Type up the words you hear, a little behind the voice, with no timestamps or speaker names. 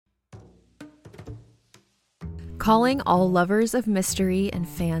Calling all lovers of mystery and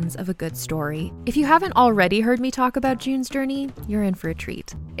fans of a good story. If you haven't already heard me talk about June's Journey, you're in for a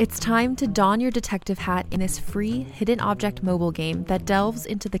treat. It's time to don your detective hat in this free hidden object mobile game that delves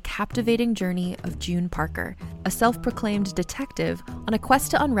into the captivating journey of June Parker, a self-proclaimed detective on a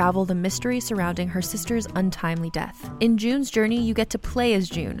quest to unravel the mystery surrounding her sister's untimely death. In June's Journey, you get to play as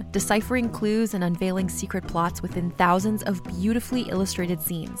June, deciphering clues and unveiling secret plots within thousands of beautifully illustrated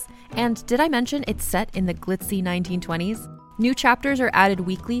scenes. And did I mention it's set in the glitzy 1920s? New chapters are added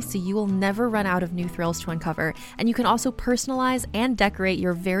weekly, so you will never run out of new thrills to uncover, and you can also personalize and decorate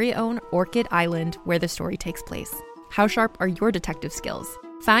your very own Orchid Island where the story takes place. How sharp are your detective skills?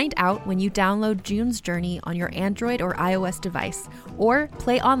 Find out when you download June's Journey on your Android or iOS device, or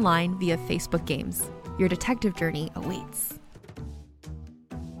play online via Facebook Games. Your detective journey awaits.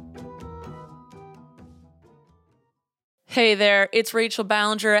 Hey there, it's Rachel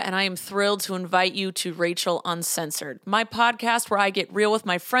Ballinger, and I am thrilled to invite you to Rachel Uncensored, my podcast where I get real with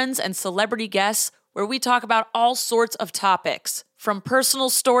my friends and celebrity guests, where we talk about all sorts of topics. From personal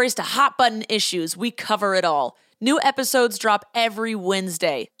stories to hot-button issues, we cover it all. New episodes drop every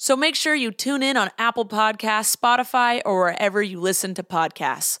Wednesday, so make sure you tune in on Apple Podcasts, Spotify, or wherever you listen to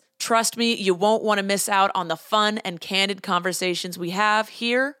podcasts. Trust me, you won't want to miss out on the fun and candid conversations we have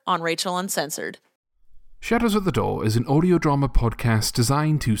here on Rachel Uncensored. Shadows at the Door is an audio drama podcast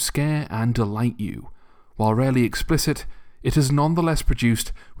designed to scare and delight you. While rarely explicit, it is nonetheless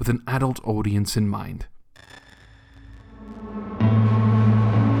produced with an adult audience in mind.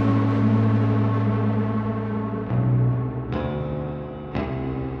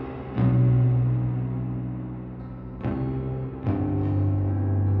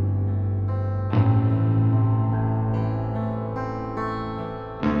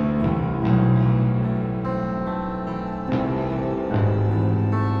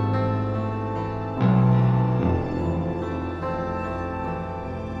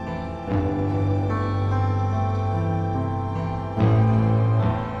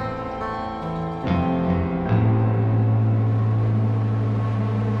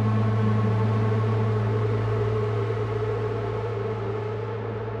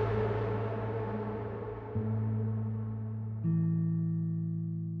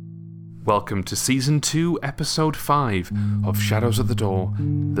 Welcome to Season 2, Episode 5 of Shadows at the Door,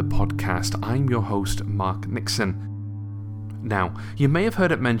 the podcast. I'm your host, Mark Nixon. Now, you may have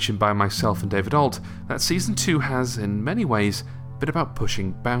heard it mentioned by myself and David Alt that Season 2 has, in many ways, been about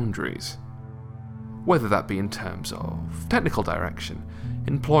pushing boundaries. Whether that be in terms of technical direction,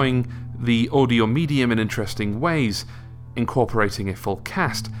 employing the audio medium in interesting ways, incorporating a full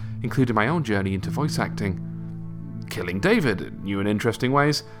cast, including my own journey into voice acting, killing David in new and interesting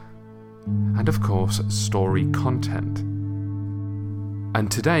ways, and of course, story content. And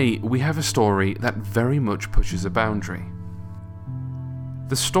today, we have a story that very much pushes a boundary.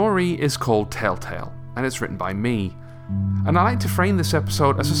 The story is called Telltale, and it's written by me. And I like to frame this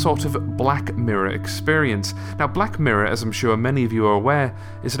episode as a sort of Black Mirror experience. Now, Black Mirror, as I'm sure many of you are aware,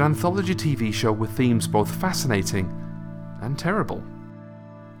 is an anthology TV show with themes both fascinating and terrible.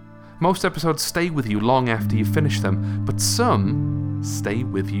 Most episodes stay with you long after you finish them, but some stay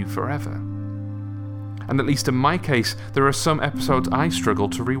with you forever. And at least in my case, there are some episodes I struggle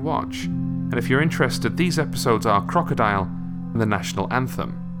to rewatch. And if you're interested, these episodes are Crocodile and the National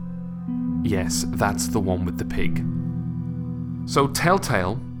Anthem. Yes, that's the one with the pig. So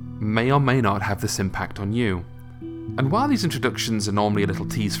Telltale may or may not have this impact on you. And while these introductions are normally a little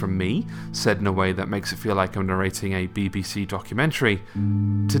tease from me, said in a way that makes it feel like I'm narrating a BBC documentary,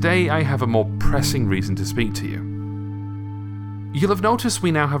 today I have a more pressing reason to speak to you. You'll have noticed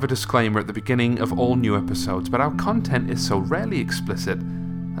we now have a disclaimer at the beginning of all new episodes, but our content is so rarely explicit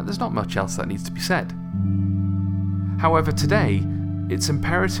that there's not much else that needs to be said. However, today, it's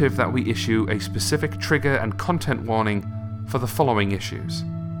imperative that we issue a specific trigger and content warning for the following issues: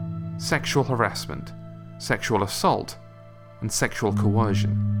 sexual harassment, sexual assault, and sexual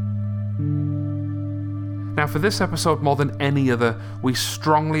coercion. Now, for this episode more than any other, we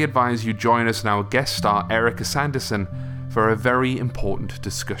strongly advise you join us and our guest star Erica Sanderson for a very important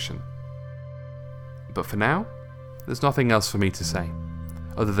discussion. But for now, there's nothing else for me to say,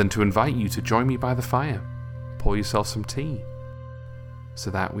 other than to invite you to join me by the fire, pour yourself some tea, so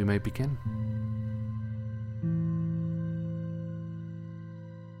that we may begin.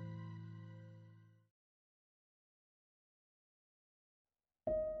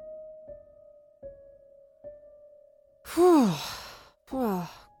 Oh,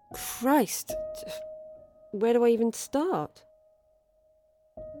 Christ. Where do I even start?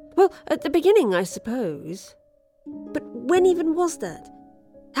 Well, at the beginning, I suppose. But when even was that?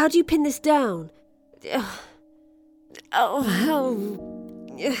 How do you pin this down?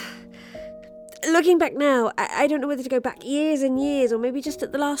 Looking back now, I don't know whether to go back years and years or maybe just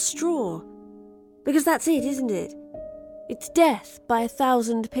at the last straw. Because that's it, isn't it? It's death by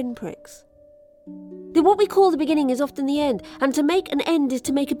 1,000 pinpricks. Then what we call the beginning is often the end, and to make an end is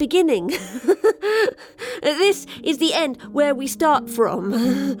to make a beginning. This is the end where we start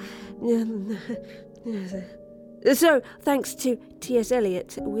from. So, thanks to T.S.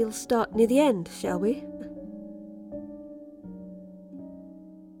 Eliot, we'll start near the end, shall we?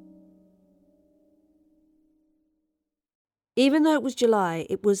 Even though it was July,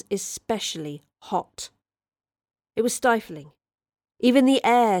 it was especially hot. It was stifling. Even the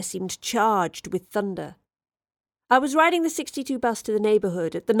air seemed charged with thunder. I was riding the 62 bus to the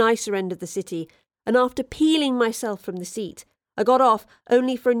neighbourhood at the nicer end of the city, and after peeling myself from the seat, I got off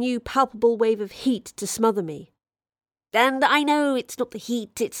only for a new palpable wave of heat to smother me. And I know it's not the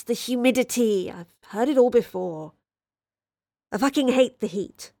heat, it's the humidity. I've heard it all before. I fucking hate the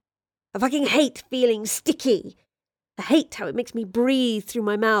heat. I fucking hate feeling sticky. I hate how it makes me breathe through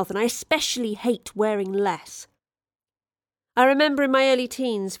my mouth, and I especially hate wearing less. I remember in my early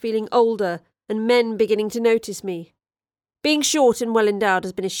teens feeling older and men beginning to notice me. Being short and well endowed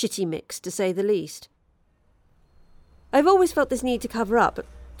has been a shitty mix, to say the least. I've always felt this need to cover up, but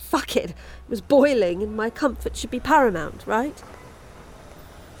fuck it. It was boiling and my comfort should be paramount, right?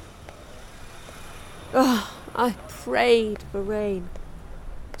 Oh, I prayed for rain.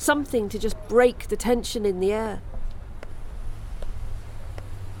 Something to just break the tension in the air.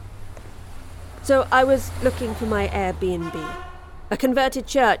 So I was looking for my Airbnb, a converted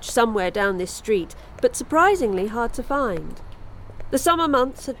church somewhere down this street, but surprisingly hard to find. The summer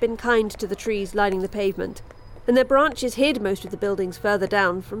months had been kind to the trees lining the pavement, and their branches hid most of the buildings further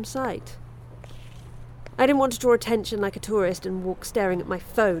down from sight. I didn't want to draw attention like a tourist and walk staring at my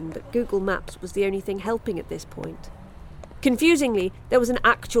phone, but Google Maps was the only thing helping at this point. Confusingly, there was an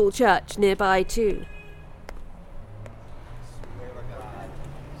actual church nearby too.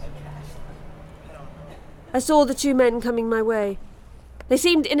 I saw the two men coming my way. They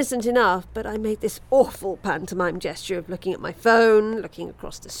seemed innocent enough, but I made this awful pantomime gesture of looking at my phone, looking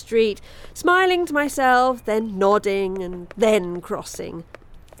across the street, smiling to myself, then nodding, and then crossing.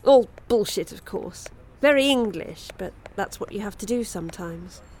 All bullshit, of course. Very English, but that's what you have to do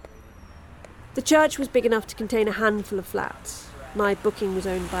sometimes. The church was big enough to contain a handful of flats. My booking was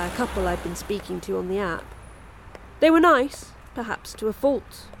owned by a couple I'd been speaking to on the app. They were nice, perhaps to a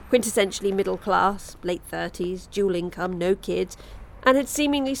fault. Quintessentially middle class, late 30s, dual income, no kids, and had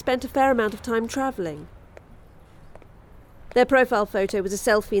seemingly spent a fair amount of time travelling. Their profile photo was a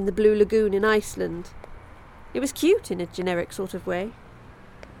selfie in the Blue Lagoon in Iceland. It was cute in a generic sort of way.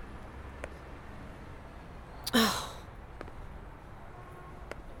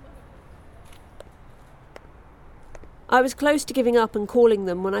 I was close to giving up and calling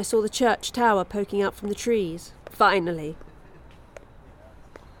them when I saw the church tower poking out from the trees. Finally.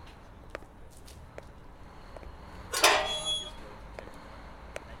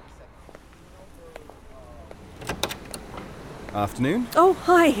 Afternoon. Oh,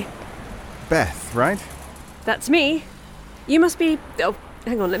 hi. Beth, right? That's me. You must be... Oh,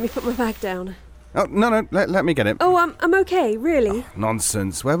 hang on, let me put my bag down. Oh, no, let me get it. Oh, I'm okay, really. Oh,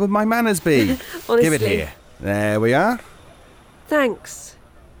 nonsense. Where would my manners be? Honestly. Give it here. There we are. Thanks.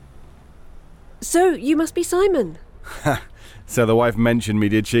 So, you must be Simon. So the wife mentioned me,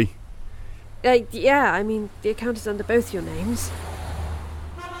 did she? Yeah, I mean, the account is under both your names.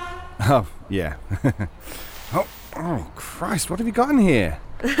 Oh, yeah. Oh, Christ, what have you got in here?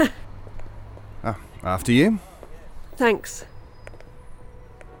 Oh, after you. Thanks.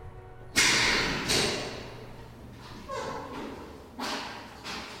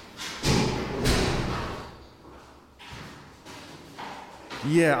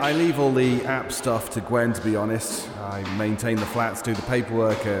 Yeah, I leave all the app stuff to Gwen, to be honest. I maintain the flats, do the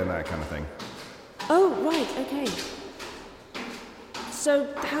paperwork and that kind of thing. Oh, right, okay.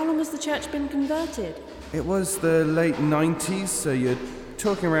 So, how long has the church been converted? It was the late 90s, so you're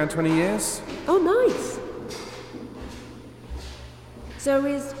talking around 20 years. Oh, nice. So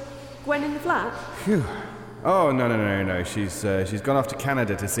is Gwen in the flat? Phew. Oh, no. She's gone off to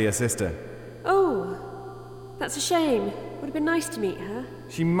Canada to see her sister. Oh, that's a shame. Would have been nice to meet her.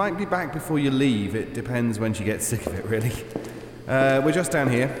 She might be back before you leave. It depends when she gets sick of it, really. We're just down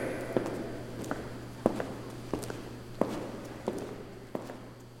here.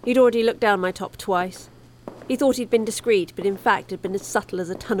 He'd already looked down my top twice. He thought he'd been discreet, but in fact had been as subtle as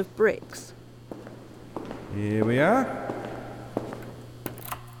a ton of bricks. Here we are.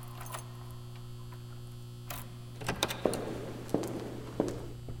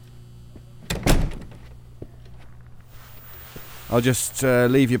 I'll just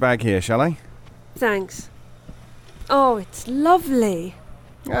leave your bag here, shall I? Thanks. Oh, it's lovely.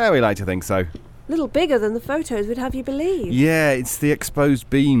 We like to think so. A little bigger than the photos would have you believe. Yeah, it's the exposed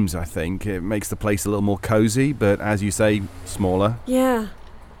beams, I think. It makes the place a little more cosy, but as you say, smaller. Yeah.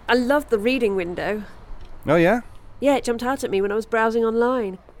 I loved the reading window. Oh, yeah? Yeah, it jumped out at me when I was browsing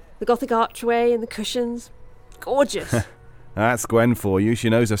online. The Gothic archway and the cushions. Gorgeous. That's Gwen for you. She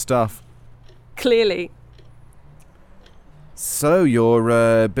knows her stuff. Clearly. So, you're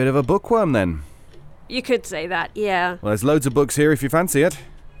a bit of a bookworm, then? You could say that, yeah. Well, there's loads of books here if you fancy it.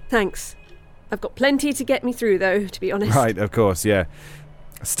 Thanks. I've got plenty to get me through, though, to be honest. Right, of course, yeah.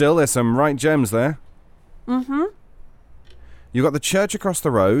 Still, there's some right gems there. Mm-hmm. You've got the church across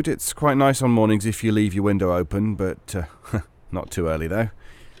the road. It's quite nice on mornings if you leave your window open, but not too early, though.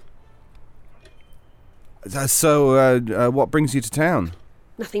 So, what brings you to town?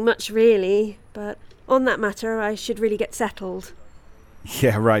 Nothing much, really, but on that matter, I should really get settled.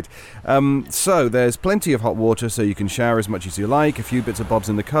 Yeah, right. So, there's plenty of hot water so you can shower as much as you like, a few bits of bobs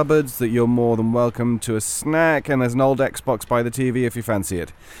in the cupboards that you're more than welcome to a snack, and there's an old Xbox by the TV if you fancy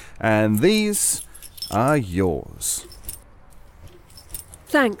it. And these are yours.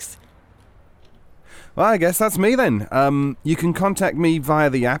 Thanks. Well, I guess that's me then. You can contact me via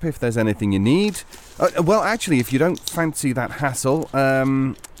the app if there's anything you need. Well, actually, if you don't fancy that hassle,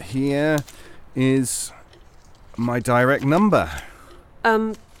 here is my direct number.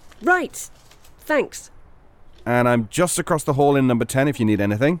 Right. Thanks. And I'm just across the hall in number 10 if you need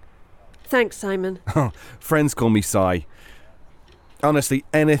anything. Thanks, Simon. Friends call me Si. Honestly,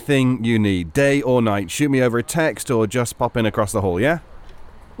 anything you need, day or night, shoot me over a text or just pop in across the hall, yeah?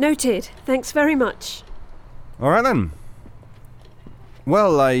 Noted. Thanks very much. All right then.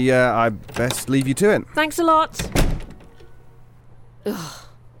 Well, I best leave you to it. Thanks a lot. Ugh.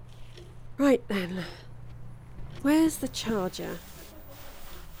 Right then. Where's the charger?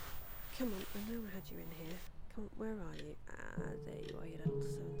 Come on, I know I had you in here. Come on, where are you? There you are, you little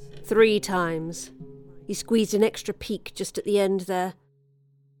so-and-so. 3 times. He squeezed an extra peek just at the end there.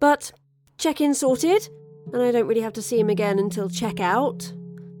 But check-in sorted, and I don't really have to see him again until check-out.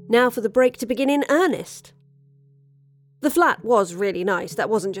 Now for the break to begin in earnest. The flat was really nice, that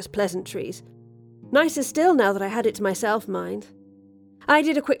wasn't just pleasantries. Nicer still now that I had it to myself, mind. I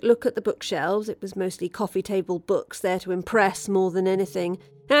did a quick look at the bookshelves. It was mostly coffee table books there to impress more than anything,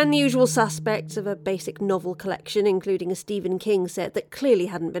 and the usual suspects of a basic novel collection, including a Stephen King set that clearly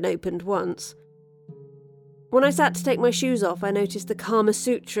hadn't been opened once. When I sat to take my shoes off, I noticed the Kama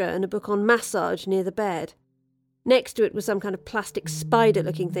Sutra and a book on massage near the bed. Next to it was some kind of plastic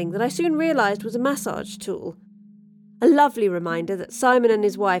spider-looking thing that I soon realised was a massage tool. A lovely reminder that Simon and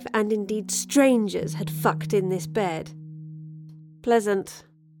his wife, and indeed strangers, had fucked in this bed. Pleasant.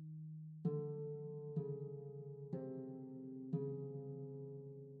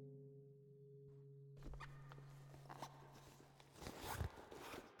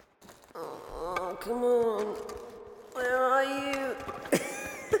 Oh, come on. Where are you?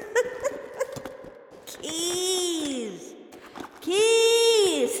 Keys!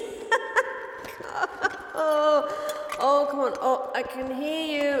 Keys! Oh, come on. Oh, I can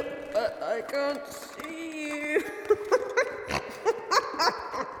hear you, but I can't see you.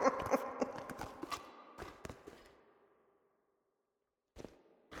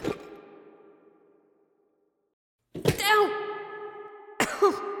 Down!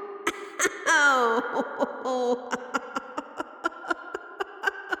 Ow!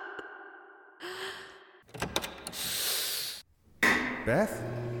 Beth?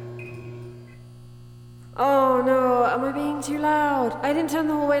 Oh no, am I being too loud? I didn't turn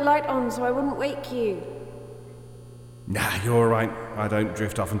the hallway light on so I wouldn't wake you. Nah, you're all right. I don't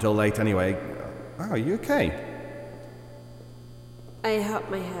drift off until late anyway. Oh, are you okay? I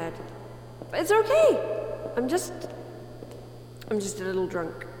hurt my head. But it's okay. I'm just a little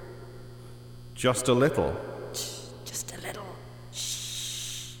drunk. Just a little? Just a little.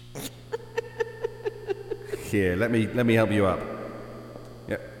 Shh. Here, let me help you up.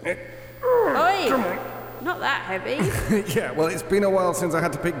 Yeah. Oi! Come on. Not that heavy. Yeah, well, it's been a while since I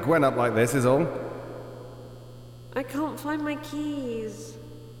had to pick Gwen up like this, is all. I can't find my keys.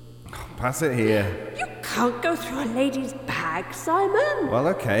 Pass it here. You can't go through a lady's bag, Simon. Well,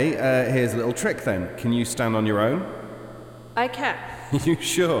 okay, here's a little trick then. Can you stand on your own? I can. You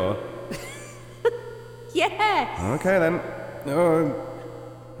sure? Yes. Okay then. Oh,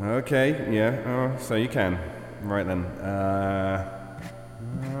 okay, yeah, oh, so you can. Right then.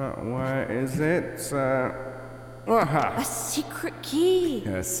 Where is it? Aha! A secret key.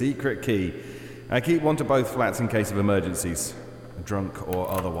 A secret key. I keep one to both flats in case of emergencies, drunk or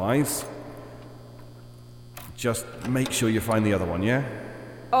otherwise. Just make sure you find the other one, yeah?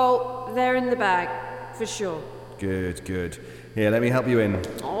 Oh, they're in the bag, for sure. Good, good. Here, let me help you in.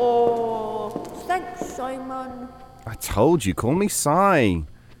 Oh, thanks, Simon. I told you, call me Si. All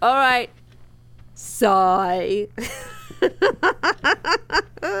right. Sigh.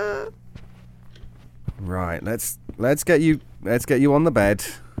 Right, let's get you on the bed.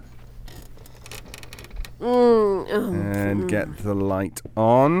 And get the light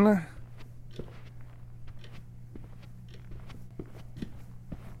on.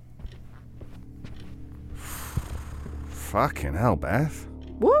 Fucking hell, Beth.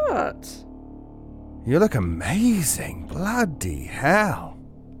 What? You look amazing. Bloody hell.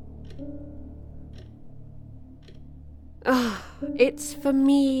 It's for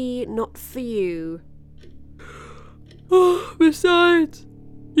me, not for you. Besides,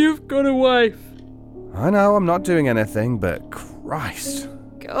 you've got a wife. I know I'm not doing anything, but Christ.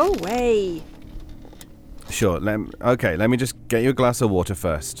 Go away. Sure, let me just get you a glass of water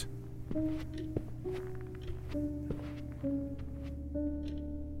first.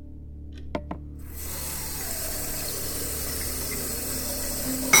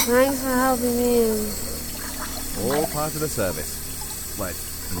 Thanks for helping me in. All part of the service. Well,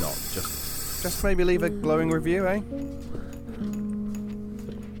 not. Just maybe leave a glowing review, eh?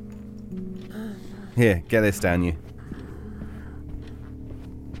 Here, get this down you.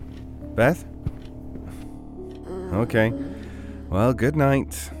 Beth? Okay. Well, good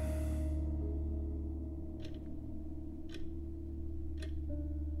night.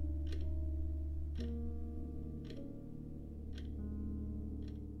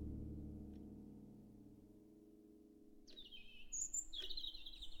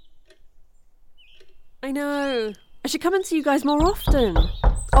 I know. I should come and see you guys more often.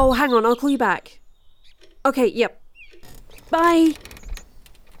 Oh, hang on, I'll call you back. Okay, yep. Bye.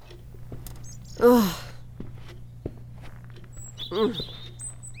 Ugh.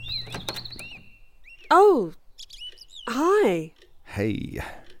 Oh. Hi. Hey.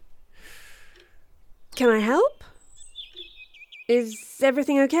 Can I help? Is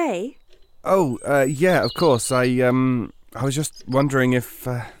everything okay? Oh, yeah, of course. I was just wondering if,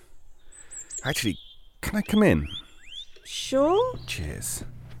 actually, can I come in? Sure. Cheers.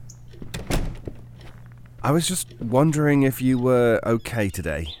 I was just wondering if you were okay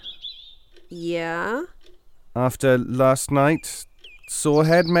today. Yeah? After last night? Sore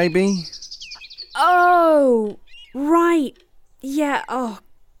head, maybe? Oh, right. Yeah, oh,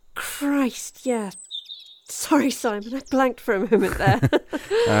 Christ, yeah. Sorry, Simon, I blanked for a moment there.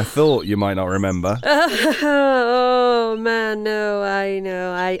 I thought you might not remember. Oh, man, no, I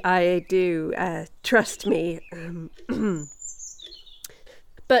know, I do. Trust me.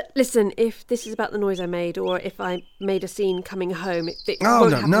 But listen, if this is about the noise I made, or if I made a scene coming home, it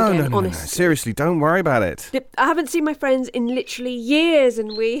won't happen again, honestly. Seriously, don't worry about it. I haven't seen my friends in literally years,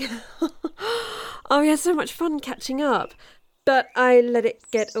 and we had so much fun catching up. But I let it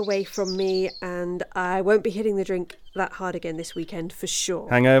get away from me, and I won't be hitting the drink that hard again this weekend for sure.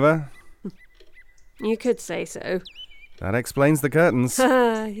 Hangover? You could say so. That explains the curtains.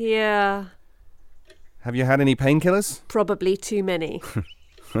 Yeah. Have you had any painkillers? Probably too many.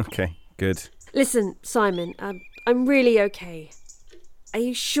 Okay, good. Listen, Simon, I'm really okay. Are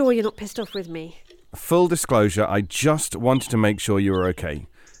you sure you're not pissed off with me? Full disclosure, I just wanted to make sure you were okay.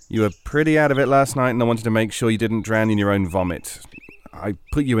 You were pretty out of it last night, and I wanted to make sure you didn't drown in your own vomit. I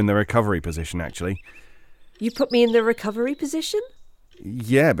put you in the recovery position, actually. You put me in the recovery position?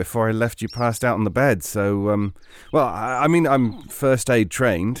 Yeah, before I left you passed out on the bed, so, well, I mean, I'm first aid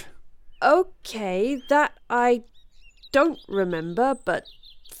trained. Okay, that I don't remember, but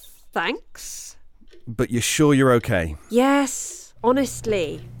thanks. But you're sure you're okay? Yes,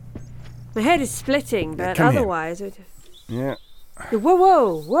 honestly. My head is splitting, but Come otherwise... here. Yeah.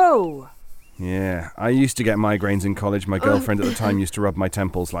 Whoa. Yeah, I used to get migraines in college. My girlfriend at the time used to rub my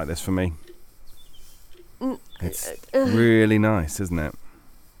temples like this for me. It's really nice, isn't it?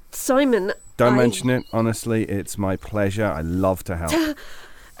 Simon, Don't mention it. Honestly, it's my pleasure. I love to help.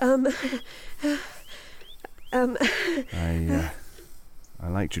 I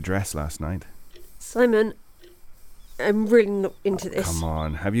liked your dress last night. Simon, I'm really not into this. Come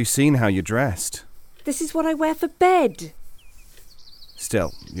on, have you seen how you're dressed? This is what I wear for bed.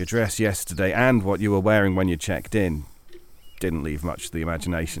 Still, your dress yesterday and what you were wearing when you checked in didn't leave much to the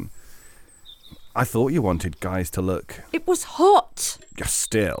imagination. I thought you wanted guys to look... It was hot.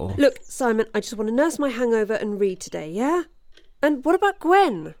 Still. Look, Simon, I just want to nurse my hangover and read today, yeah? And what about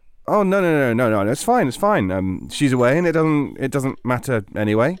Gwen? Oh, no, it's fine. She's away and it doesn't matter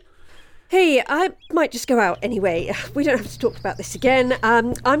anyway. Hey, I might just go out anyway. We don't have to talk about this again.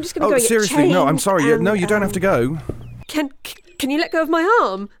 I'm just going to go and seriously, get changed. no, I'm sorry. And, No, you don't have to go. Can you let go of my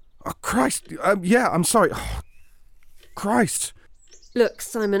arm? Oh, Christ. Yeah, I'm sorry. Oh, Christ. Look,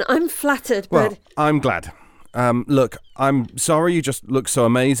 Simon, I'm flattered, Well, but... I'm glad. Look, I'm sorry you just look so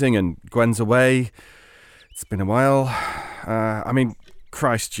amazing and Gwen's away. It's been a while. I mean,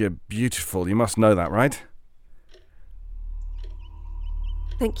 Christ, you're beautiful. You must know that, right?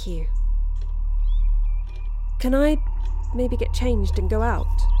 Thank you. Can I maybe get changed and go out?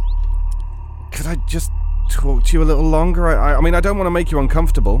 Could I just talk to you a little longer? I mean, I don't want to make you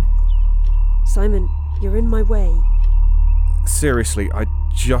uncomfortable. Simon, you're in my way. Seriously, I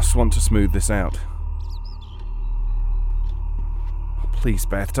just want to smooth this out. Please,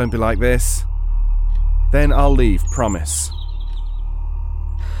 Beth, don't be like this. Then I'll leave, promise.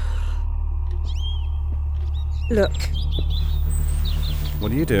 Look,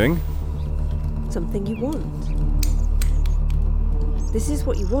 What are you doing? something you want. This is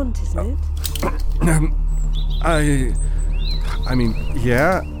what you want, isn't it? I mean,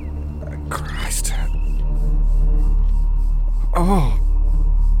 yeah. Christ. Oh.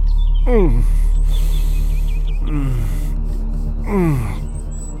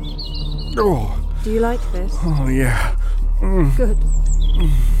 Oh. Do you like this? Oh, yeah. Good.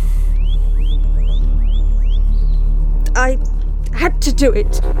 I had to do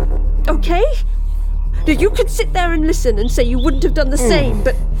it. Okay? Now, you could sit there and listen and say you wouldn't have done the same,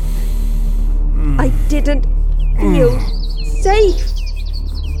 but I didn't feel safe.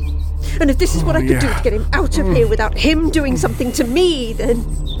 And if this is what I could do to get him out of here without him doing something to me, then...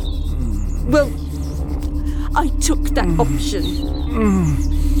 Well, I took that option.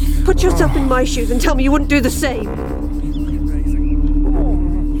 Put yourself in my shoes and tell me you wouldn't do the same.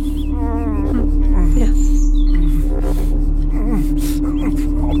 Yeah.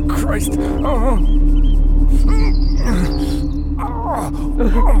 Oh, Christ. Oh.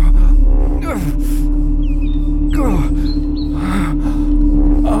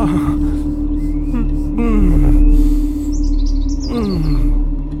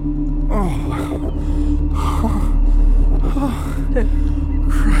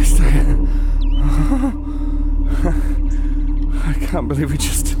 Christ, I can't believe we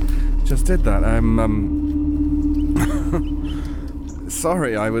just did that.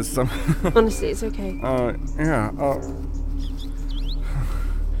 Sorry, I was Honestly, it's okay. yeah.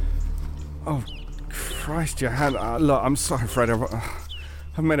 Oh, Christ, your hand. Look, I'm sorry, Fred.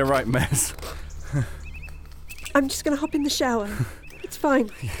 I've made a right mess. I'm just going to hop in the shower. It's fine.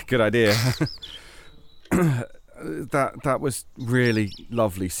 Good idea. That was really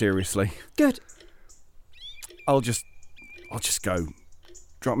lovely, seriously. Good. I'll just go.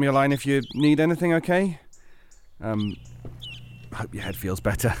 Drop me a line if you need anything, okay? Hope your head feels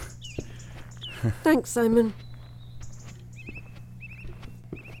better. Thanks, Simon.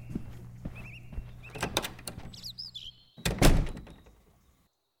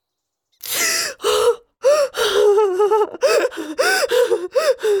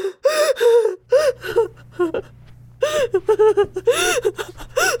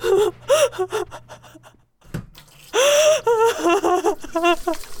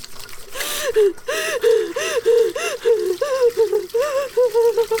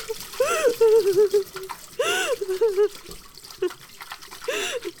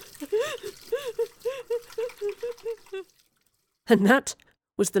 And that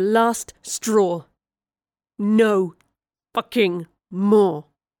was the last straw. No fucking more.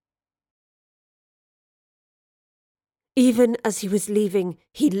 Even as he was leaving,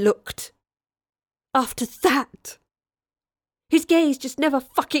 he looked. After that, his gaze just never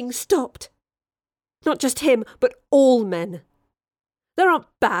fucking stopped. Not just him, but all men. There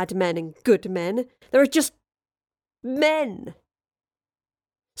aren't bad men and good men. There are just men.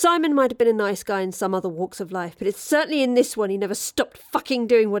 Simon might have been a nice guy in some other walks of life, but it's certainly in this one he never stopped fucking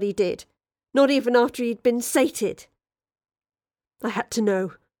doing what he did. Not even after he'd been sated. I had to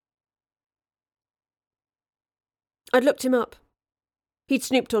know. I'd looked him up. He'd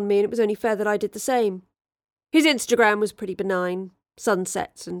snooped on me, and it was only fair that I did the same. His Instagram was pretty benign.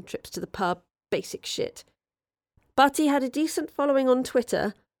 Sunsets and trips to the pub, basic shit. But he had a decent following on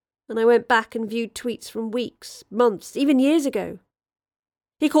Twitter, and I went back and viewed tweets from weeks, months, even years ago.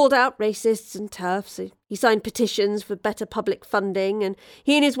 He called out racists and TERFs, he signed petitions for better public funding, and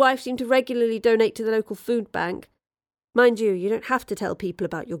he and his wife seemed to regularly donate to the local food bank. Mind you, you don't have to tell people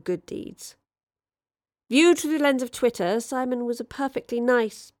about your good deeds. Viewed through the lens of Twitter, Simon was a perfectly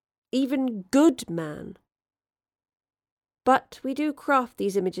nice, even good man. But we do craft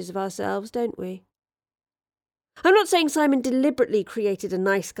these images of ourselves, don't we? I'm not saying Simon deliberately created a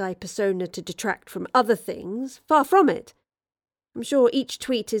nice guy persona to detract from other things. Far from it. I'm sure each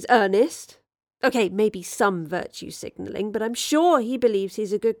tweet is earnest. Okay, maybe some virtue signalling, but I'm sure he believes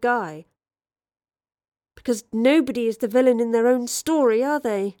he's a good guy. Because nobody is the villain in their own story, are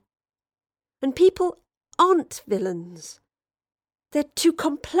they? And people aren't villains. They're too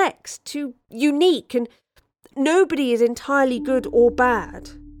complex, too unique, and nobody is entirely good or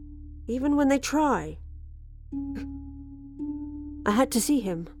bad, even when they try. I had to see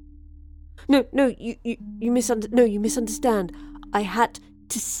him. No, you misunderstand. I had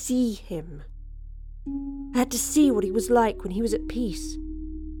to see him. I had to see what he was like when he was at peace,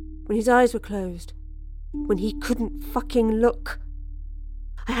 when his eyes were closed, when he couldn't fucking look.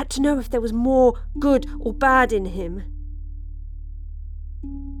 I had to know if there was more good or bad in him.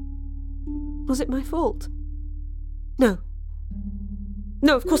 Was it my fault? No.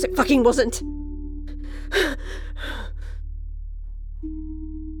 No, of course it fucking wasn't.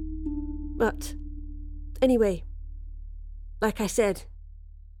 But, anyway, like I said,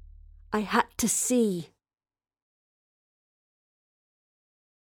 I had to see.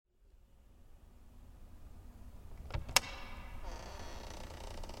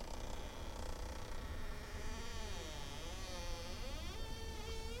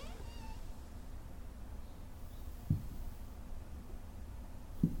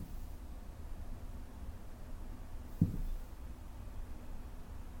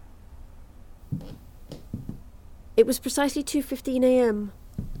 It was precisely 2:15 a.m.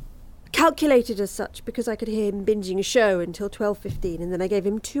 Calculated as such because I could hear him binging a show until 12:15, and then I gave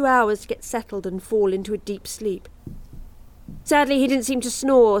him 2 hours to get settled and fall into a deep sleep. Sadly, he didn't seem to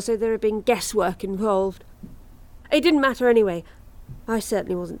snore, so there had been guesswork involved. It didn't matter anyway. I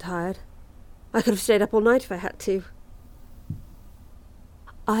certainly wasn't tired. I could have stayed up all night if I had to.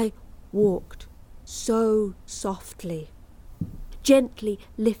 I walked so softly, gently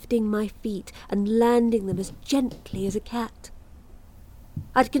lifting my feet and landing them as gently as a cat.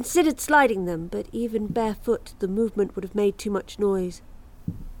 I'd considered sliding them, but even barefoot the movement would have made too much noise.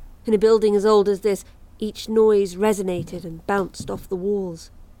 In a building as old as this, each noise resonated and bounced off the walls.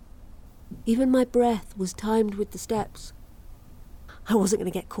 Even my breath was timed with the steps. I wasn't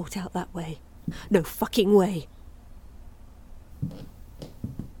going to get caught out that way. No fucking way.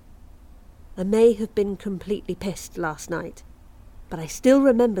 I may have been completely pissed last night, but I still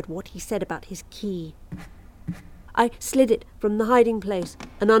remembered what he said about his key. I slid it from the hiding place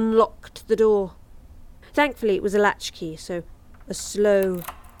and unlocked the door. Thankfully it was a latch key, so a slow,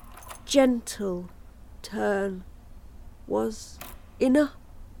 gentle turn was enough.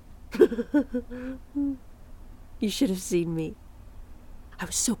 You should have seen me. I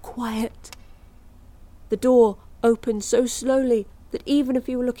was so quiet. The door opened so slowly that even if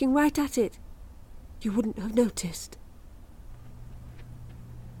you were looking right at it, you wouldn't have noticed.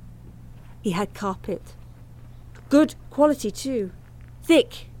 He had carpet. Good quality too.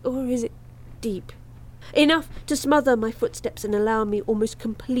 Thick, or is it deep? Enough to smother my footsteps and allow me almost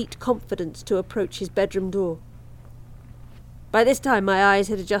complete confidence to approach his bedroom door. By this time my eyes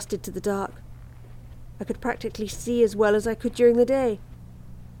had adjusted to the dark. I could practically see as well as I could during the day.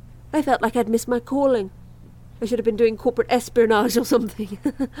 I felt like I'd missed my calling. I should have been doing corporate espionage or something.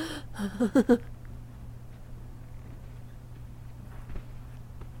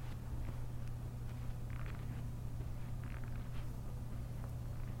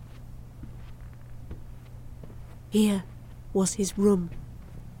 Here was his room.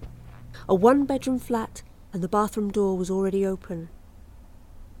 A one-bedroom flat, and the bathroom door was already open.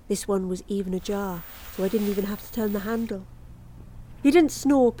 This one was even ajar, so I didn't even have to turn the handle. He didn't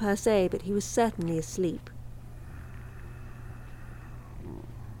snore per se, but he was certainly asleep.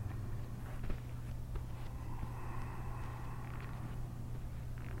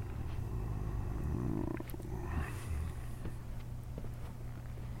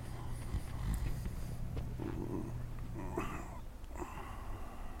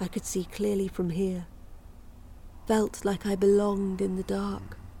 I could see clearly from here. Felt like I belonged in the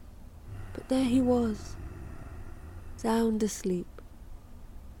dark. But there he was, sound asleep.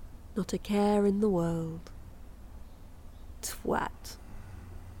 Not a care in the world. Twat.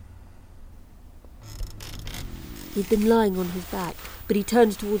 He'd been lying on his back, but he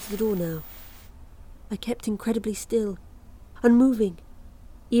turned towards the door now. I kept incredibly still, unmoving.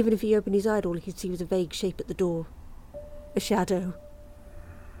 Even if he opened his eye, all he could see was a vague shape at the door. A shadow.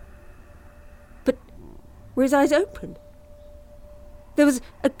 But were his eyes open? There was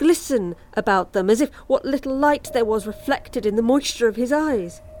a glisten about them, as if what little light there was reflected in the moisture of his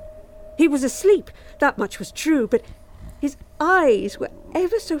eyes. He was asleep, that much was true, but his eyes were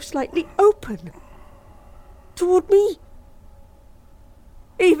ever so slightly open. toward me.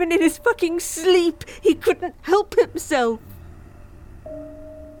 Even in his fucking sleep, he couldn't help himself.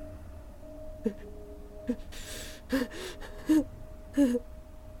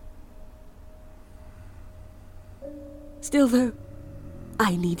 Still, though,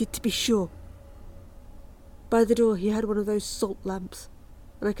 I needed to be sure. By the door, he had one of those salt lamps,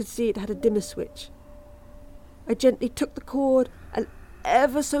 and I could see it had a dimmer switch. I gently took the cord and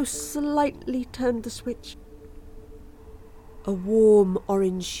ever so slightly turned the switch. A warm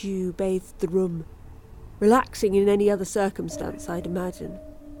orange hue bathed the room, relaxing in any other circumstance, I'd imagine.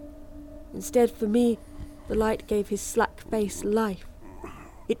 Instead, for me, the light gave his slack face life.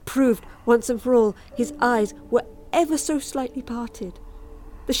 It proved, once and for all, his eyes were ever so slightly parted.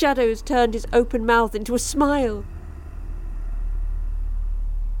 The shadows turned his open mouth into a smile.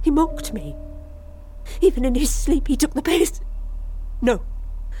 He mocked me. Even in his sleep he took the piss. No.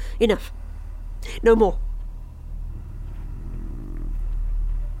 Enough. No more.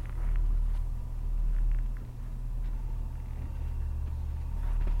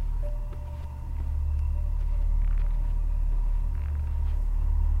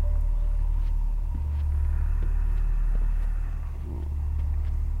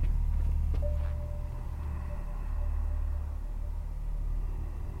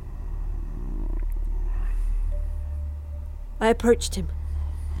 I approached him,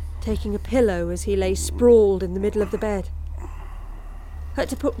 taking a pillow as he lay sprawled in the middle of the bed. I had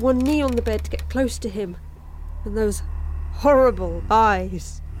to put one knee on the bed to get close to him, and those horrible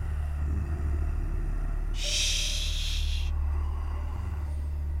eyes. Shh.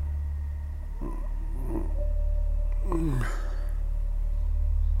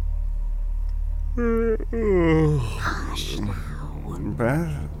 Hush now.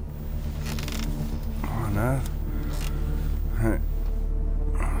 Beth? Oh, no.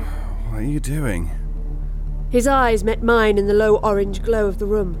 What are you doing? His eyes met mine in the low orange glow of the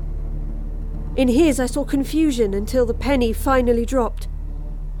room. In his I saw confusion until the penny finally dropped.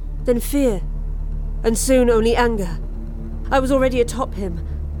 Then fear, and soon only anger. I was already atop him.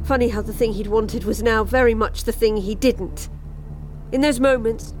 Funny how the thing he'd wanted was now very much the thing he didn't. In those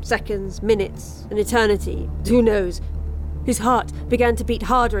moments, seconds, minutes, an eternity, who knows, his heart began to beat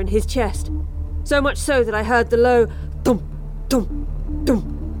harder in his chest. So much so that I heard the low thump, thump,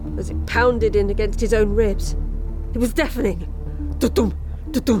 thump as it pounded in against his own ribs. It was deafening. Tutum,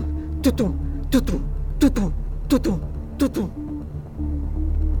 tutum, tutum, tutum, tutum, tutum, tutum.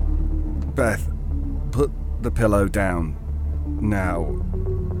 Beth, put the pillow down. Now.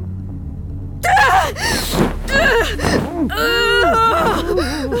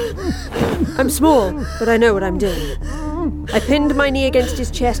 I'm small, but I know what I'm doing. I pinned my knee against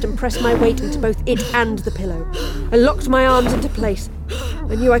his chest and pressed my weight into both it and the pillow. I locked my arms into place.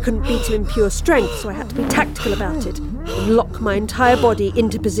 I knew I couldn't beat him in pure strength, so I had to be tactical about it and lock my entire body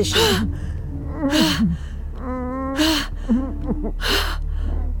into position.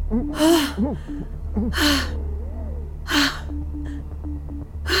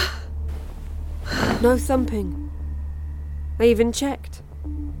 No thumping. I even checked.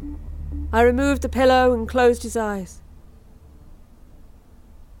 I removed the pillow and closed his eyes.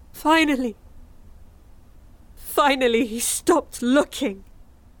 Finally he stopped looking.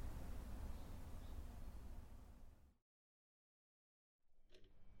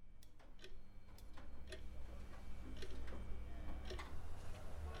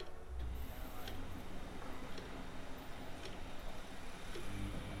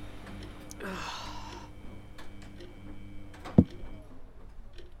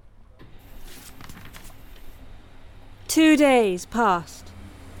 Two days passed.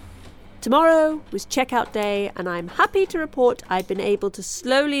 Tomorrow was checkout day, and I'm happy to report I'd been able to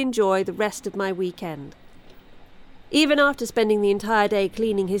slowly enjoy the rest of my weekend. Even after spending the entire day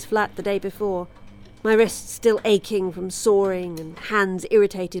cleaning his flat the day before, my wrists still aching from soaring and hands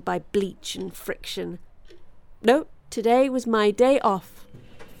irritated by bleach and friction. No, today was my day off.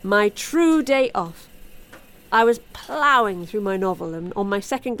 My true day off. I was ploughing through my novel and on my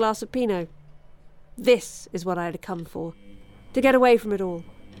second glass of Pinot. This is what I had come for. To get away from it all.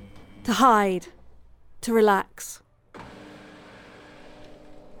 To hide. To relax.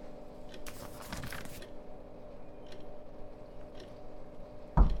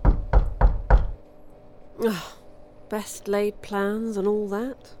 Oh, best laid plans and all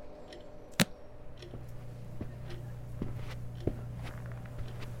that.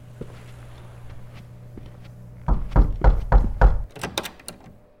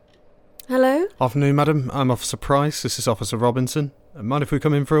 Hello? Afternoon, madam. I'm Officer Price. This is Officer Robinson. Mind if we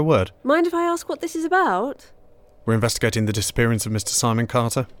come in for a word? Mind if I ask what this is about? We're investigating the disappearance of Mr. Simon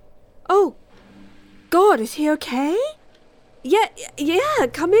Carter. Oh, God, is he okay? Yeah,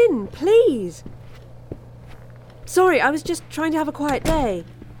 come in, please. Sorry, I was just trying to have a quiet day.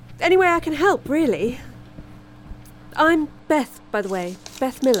 Any way I can help, really. I'm Beth, by the way.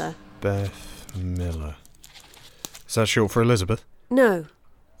 Beth Miller. Beth Miller. Is that short for Elizabeth? No.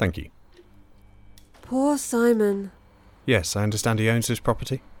 Thank you. Poor Simon. Yes, I understand he owns this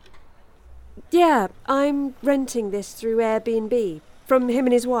property. Yeah, I'm renting this through Airbnb, from him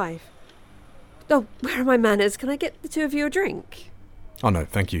and his wife. Oh, where are my manners? Can I get the two of you a drink? Oh no,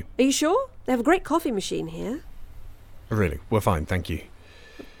 thank you. Are you sure? They have a great coffee machine here. Really, we're fine, thank you.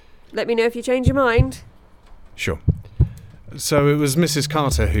 Let me know if you change your mind. Sure. So it was Mrs.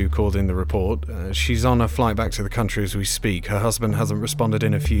 Carter who called in the report. She's on a flight back to the country as we speak. Her husband hasn't responded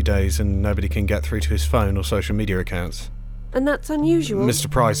in a few days and nobody can get through to his phone or social media accounts. And that's unusual. Mr.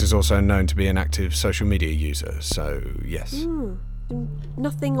 Price is also known to be an active social media user, so yes.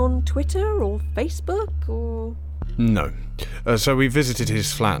 Nothing on Twitter or Facebook or... No. So we visited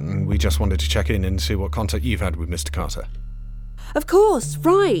his flat and we just wanted to check in and see what contact you've had with Mr. Carter. Of course,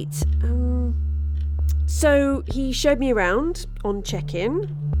 right. So he showed me around on check-in.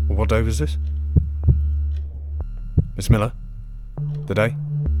 What day was this? Miss Miller? The day?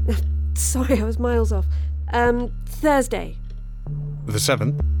 Sorry, I was miles off. Thursday. The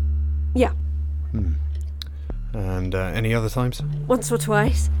 7th? Yeah. And any other times? Once or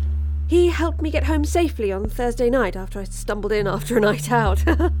twice. He helped me get home safely on Thursday night after I stumbled in after a night out.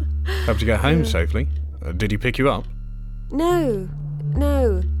 Helped you get home safely? Did he pick you up? No.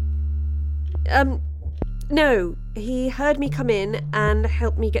 No. He heard me come in and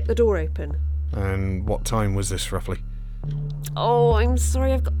helped me get the door open. And what time was this, roughly? Oh, I'm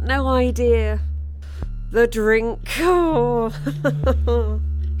sorry, I've got no idea. The drink. Oh.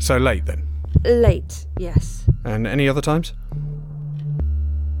 So late, then? Late, yes. And any other times?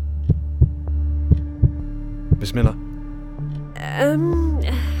 Miss Miller?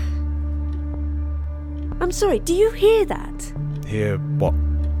 I'm sorry, do you hear that? Hear what?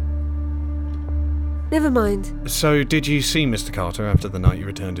 Never mind. So, did you see Mr. Carter after the night you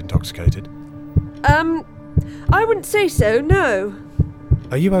returned intoxicated? I wouldn't say so, no.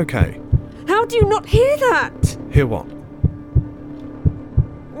 Are you okay? How do you not hear that? Hear what?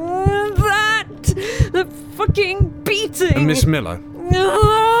 The fucking beating! Miss Miller?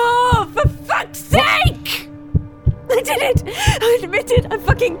 Oh, for fuck's sake! I did it! I admit it! I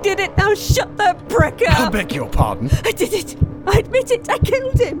fucking did it! Now shut that prick up! I beg your pardon? I did it! I admit it! I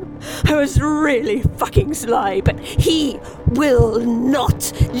killed him! I was really fucking sly, but he will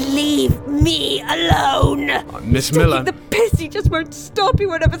not leave me alone! Miss He's Miller? taking the piss! He just won't stop! He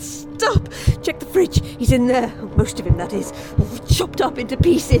won't ever stop! Check the fridge! He's in there! Most of him, that is. Chopped up into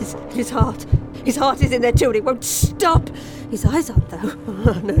pieces! And his heart is in there too, and it won't stop! His eyes aren't, though.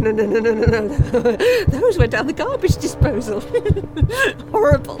 Oh, no. Those went down the garbage disposal.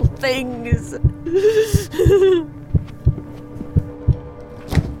 Horrible things.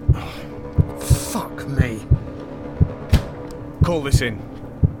 Fuck me. Call this in.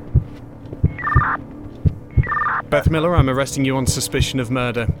 Beth Miller, I'm arresting you on suspicion of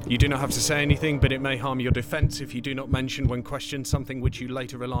murder. You do not have to say anything, but it may harm your defence if you do not mention when questioned something which you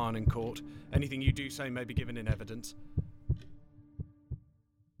later rely on in court. Anything you do say may be given in evidence.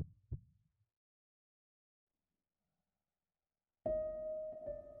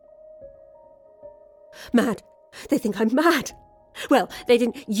 Mad. They think I'm mad. Well, they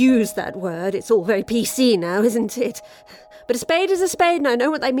didn't use that word. It's all very PC now, isn't it? But a spade is a spade, and I know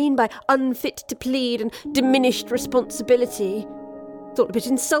what they mean by unfit to plead and diminished responsibility. It's all a bit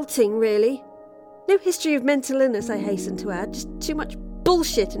insulting, really. No history of mental illness, I hasten to add. Just too much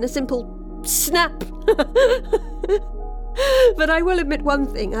bullshit in a simple snap. But I will admit one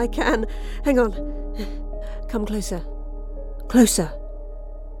thing. I can. Hang on. Come closer. Closer.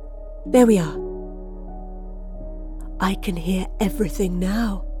 There we are. I can hear everything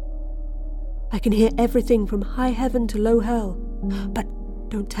now. I can hear everything from high heaven to low hell. But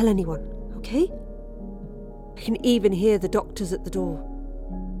don't tell anyone, okay? I can even hear the doctors at the door.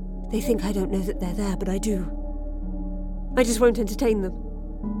 They think I don't know that they're there, but I do. I just won't entertain them.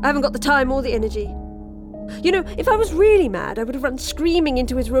 I haven't got the time or the energy. You know, if I was really mad, I would have run screaming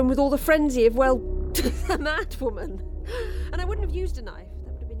into his room with all the frenzy of, well, a mad woman. And I wouldn't have used a knife.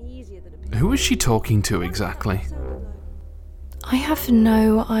 That would have been easier than a pistol. Who is she talking to exactly? I have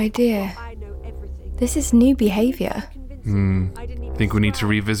no idea. This is new behaviour. Think we need to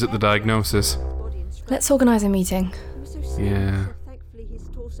revisit the diagnosis. Let's organise a meeting. Yeah.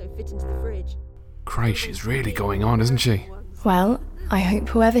 Christ, she's really going on, isn't she? Well, I hope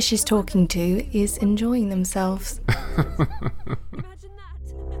whoever she's talking to is enjoying themselves. Imagine that.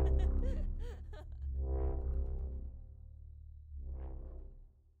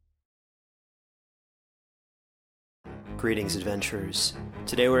 Greetings, adventurers.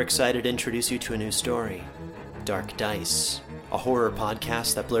 Today we're excited to introduce you to a new story, Dark Dice, a horror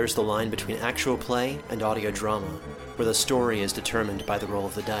podcast that blurs the line between actual play and audio drama, where the story is determined by the roll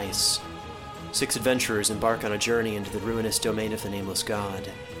of the dice. 6 adventurers embark on a journey into the ruinous domain of the Nameless God.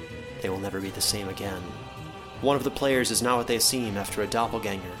 They will never be the same again. One of the players is not what they seem after a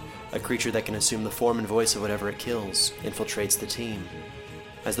doppelganger, a creature that can assume the form and voice of whatever it kills, infiltrates the team.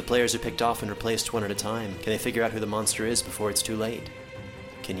 As the players are picked off and replaced one at a time, can they figure out who the monster is before it's too late?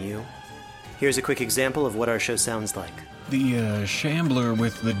 Can you? Here's a quick example of what our show sounds like. The shambler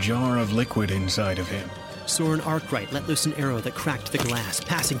with the jar of liquid inside of him. Soren Arkwright let loose an arrow that cracked the glass,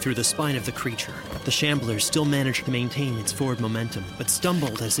 passing through the spine of the creature. The shambler still managed to maintain its forward momentum, but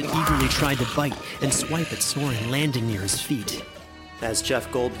stumbled as it eagerly tried to bite and swipe at Soren, landing near his feet. As Jeff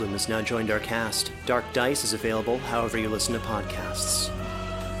Goldblum has now joined our cast, Dark Dice is available however you listen to podcasts.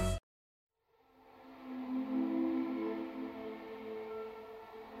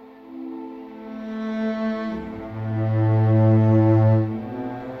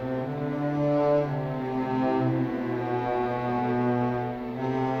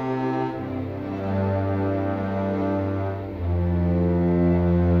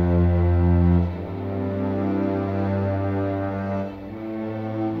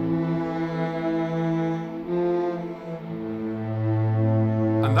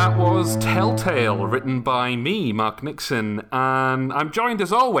 That was Telltale, written by me, Mark Nixon, and I'm joined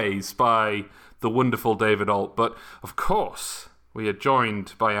as always by the wonderful David Alt, but of course we are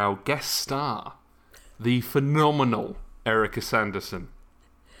joined by our guest star, the phenomenal Erica Sanderson.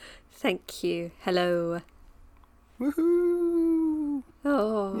 Thank you. Hello. Woohoo!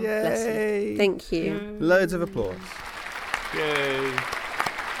 Oh, Yay! bless you. Thank you. Loads of applause. Yay!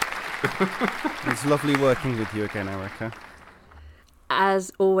 It's lovely working with you again, Erica.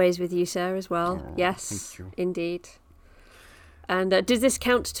 As always with you, sir, as well. Oh, yes, thank you. Indeed. And does this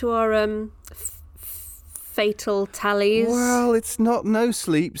count to our fatal tallies? Well, it's not no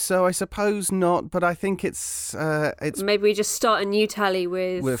sleep, so I suppose not. But I think it's maybe we just start a new tally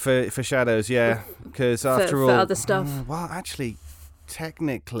for shadows, yeah. Because after all, for other stuff. Well, actually,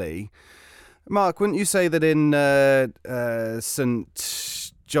 technically, Mark, wouldn't you say that in St.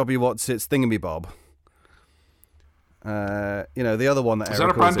 Jobby Whatsits Thingamabob? The other one that Is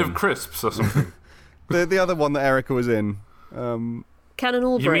Erica that a brand was in. of crisps or something? the other one that Erica was in. Cannon You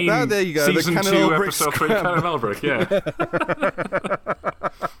Albright. mean there you go. Season the 2, Cannon episode 3, Cannon Albright, yeah.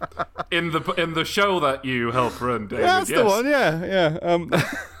 in the show that you help run, David. Yeah, that's yes. the one. Yeah.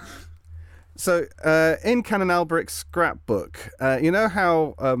 So in Cannon Albrick's scrapbook, you know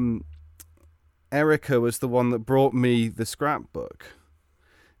how Erica was the one that brought me the scrapbook?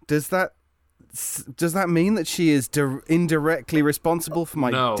 Does that mean that she is indirectly responsible for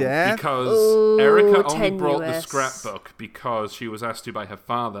my death? No, because Erica only brought the tenuous. scrapbook because she was asked to by her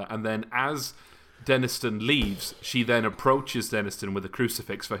father, and then as Denniston leaves, she then approaches Denniston with a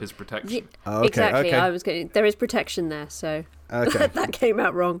crucifix for his protection. Okay, exactly. okay. There is protection there, so Okay. that came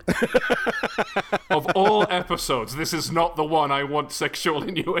out wrong. Of all episodes, this is not the one I want sexual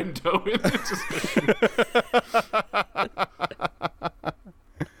innuendo in.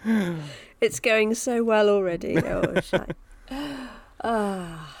 It's going so well already. Oh, shite.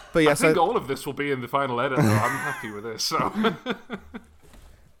 But yes, I think all of this will be in the final edit, though. I'm happy with this. So.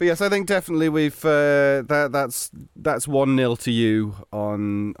 But yes, I think definitely we've that's 1-0 to you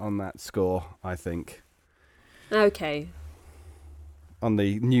on that score. I think Okay. on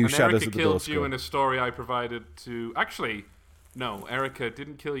the new And Shadows Erica of the Door killed you score. in a story I provided to. Actually, no, Erica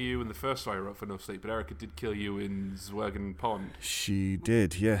didn't kill you in the first story I wrote for No Sleep, but Erica did kill you in Zwergen Pond. She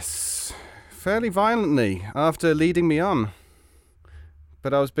did, yes, fairly violently after leading me on.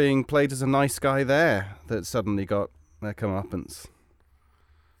 But I was being played as a nice guy there that suddenly got their comeuppance.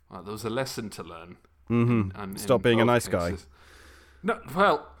 Well, there was a lesson to learn. Mm-hmm. Stop being a nice guy. No,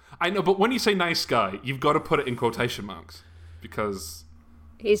 well, I know, but when you say nice guy, you've got to put it in quotation marks because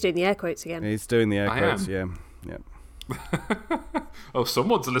He's doing the air quotes again. He's doing the air I quotes, am. yeah. Oh,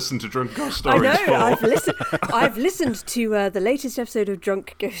 someone's listened to Drunk Ghost I Stories. know. I've listened to the latest episode of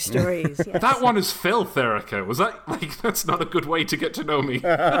Drunk Ghost Stories. Yes. That one is filth, Erica. Was that that's not a good way to get to know me.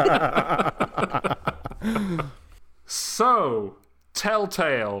 So,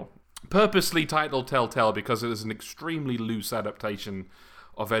 Telltale. Purposely titled Telltale because it is an extremely loose adaptation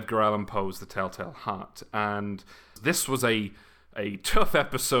of Edgar Allan Poe's The Telltale Heart. And this was a tough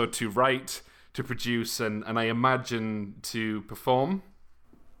episode to write, to produce, and I imagine to perform.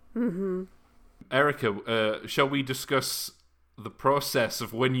 Mm-hmm. Erica, shall we discuss the process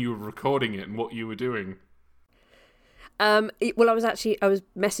of when you were recording it and what you were doing? Well, I was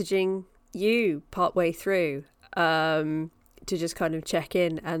messaging you partway through, to just kind of check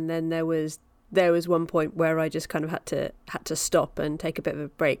in. And then there was one point where I just kind of had to stop and take a bit of a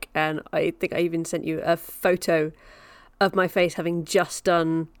break. And I think I even sent you a photo of my face having just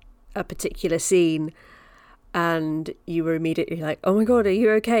done a particular scene, and you were immediately like, "Oh my God, are you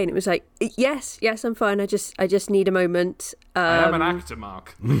okay?" And it was like, yes, I'm fine. I just need a moment. I am an actor,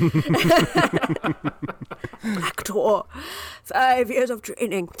 Mark. Actor, 5 years of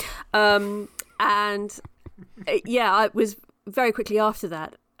training. And I was very quickly after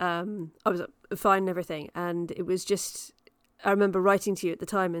that. I was fine and everything, and it was just, I remember writing to you at the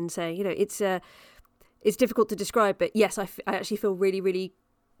time and saying, it's difficult to describe, but yes, I actually feel really, really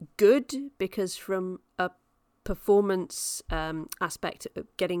good, because from a performance aspect,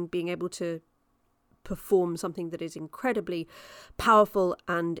 being able to perform something that is incredibly powerful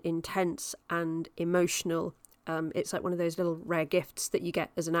and intense and emotional, it's like one of those little rare gifts that you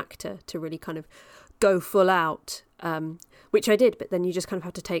get as an actor to really kind of go full out, which I did, but then you just kind of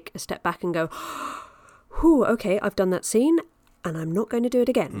have to take a step back and go, whew, okay, I've done that scene and I'm not going to do it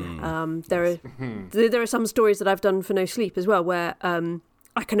again. There are some stories that I've done for No Sleep as well, where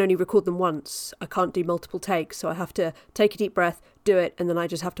I can only record them once. I can't do multiple takes, so I have to take a deep breath, do it, and then I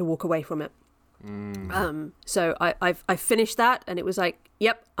just have to walk away from it. So I finished that, and it was like,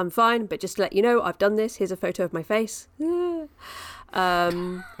 yep, I'm fine, but just to let you know, I've done this. Here's a photo of my face.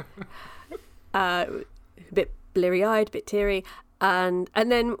 A bit bleary-eyed, a bit teary, and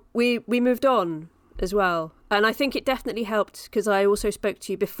then we moved on as well. And I think it definitely helped, because I also spoke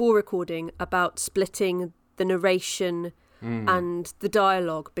to you before recording about splitting the narration and the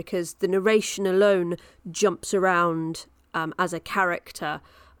dialogue, because the narration alone jumps around as a character,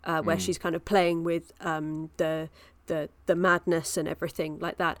 where she's kind of playing with the madness and everything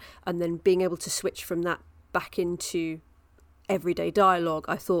like that, and then being able to switch from that back into everyday dialogue,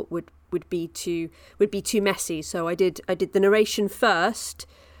 I thought would be too messy. So I did the narration first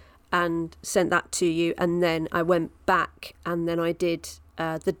and sent that to you, and then I went back and then I did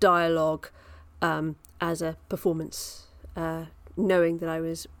the dialogue as a performance, knowing that I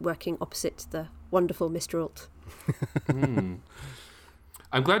was working opposite the wonderful Mr. Alt.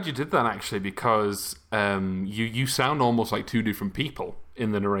 I'm glad you did that, actually, because you sound almost like two different people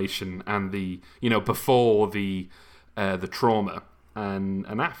in the narration, and before the trauma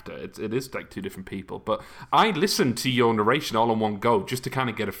and after. It is like two different people. But I listened to your narration all in one go just to kind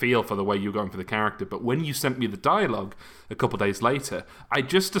of get a feel for the way you're going for the character. But when you sent me the dialogue a couple of days later, I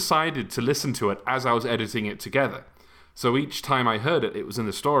just decided to listen to it as I was editing it together. So each time I heard it, it was in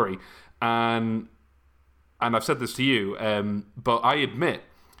the story. And I've said this to you, but I admit,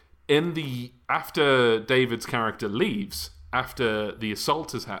 after David's character leaves, after the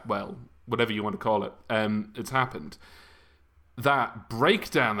assault has whatever you want to call it, it's happened, that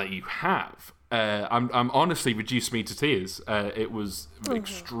breakdown that you have, I'm honestly reduced me to tears. It was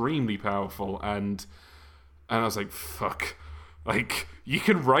extremely powerful, and I was like, fuck, like, you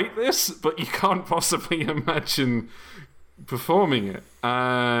can write this, but you can't possibly imagine performing it.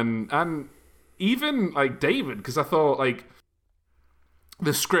 And even like David, because I thought, like,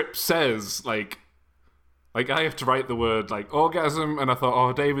 the script says like I have to write the word like orgasm, and I thought,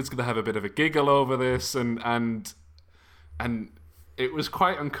 oh, David's gonna have a bit of a giggle over this, and it was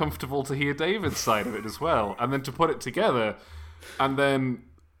quite uncomfortable to hear David's side of it as well, and then to put it together, and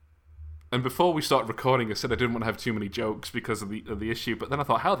before we started recording, I said I didn't want to have too many jokes because of the issue, but then I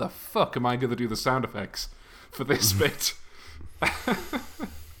thought, how the fuck am I gonna do the sound effects for this bit?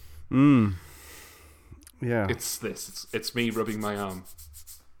 Yeah, it's me rubbing my arm.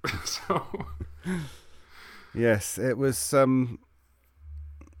 So yes, it was.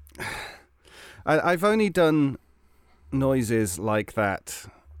 I've only done noises like that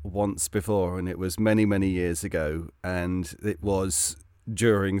once before, and it was many, many years ago, and it was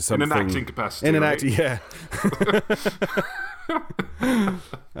during something in an acting capacity. In an right? acting, yeah.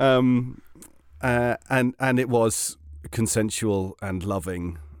 And it was consensual and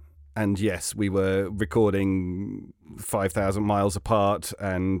loving. And yes, we were recording 5,000 miles apart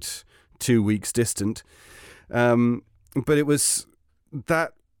and 2 weeks distant. But it was,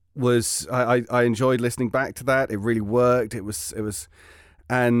 I enjoyed listening back to that. It really worked. It was,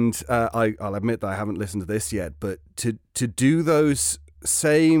 and I'll admit that I haven't listened to this yet, but to do those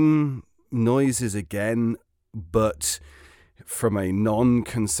same noises again, but from a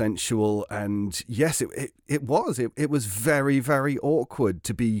non-consensual, and yes, it was very, very awkward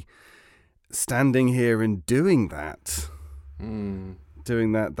to be standing here and doing that,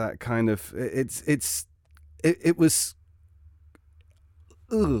 doing that kind of, it was,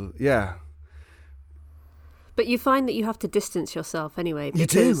 yeah. But you find that you have to distance yourself anyway. You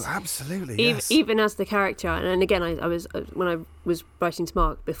do, absolutely. Yes. Even as the character, and again, I was when I was writing to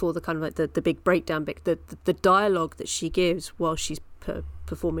Mark before the kind of like the big breakdown bit, the dialogue that she gives while she's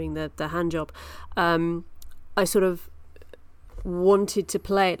performing the hand job, I sort of wanted to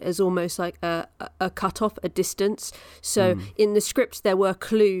play it as almost like a cut-off, a distance. So in the script there were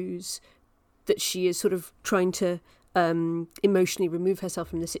clues that she is sort of trying to emotionally remove herself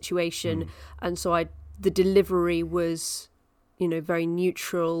from the situation, and so the delivery was, very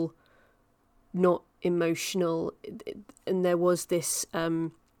neutral, not emotional, and there was this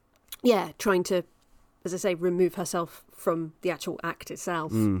trying to, as I say, remove herself from the actual act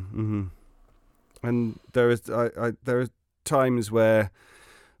itself. And there are times where,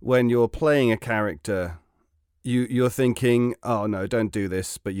 when you're playing a character, you're thinking, oh no, don't do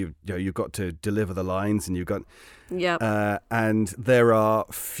this, but you've got to deliver the lines, and you've got and there are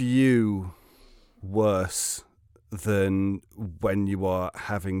few worse than when you are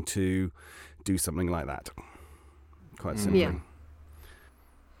having to do something like that. Quite simply. Yeah.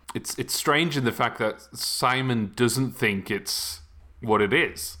 It's strange in the fact that Simon doesn't think it's what it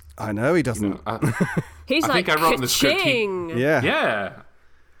is. I know he doesn't. He's I think I wrote in the script. Yeah.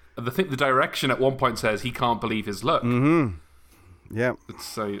 I think the direction at one point says he can't believe his luck. Yeah.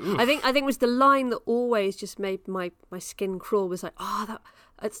 So I think it was the line that always just made my skin crawl. Was like,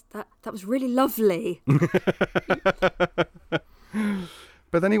 that was really lovely.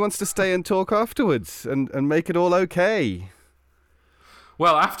 But then he wants to stay and talk afterwards and make it all okay.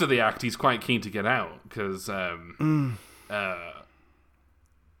 Well, after the act, he's quite keen to get out because, I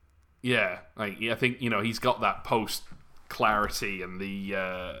think he's got that post clarity and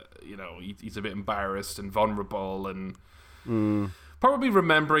the he's a bit embarrassed and vulnerable and probably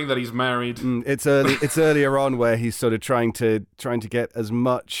remembering that he's married. It's earlier on where he's sort of trying to get as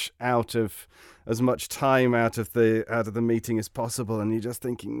much time out of the meeting as possible, and you're just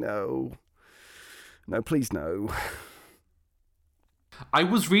thinking, no, please no. I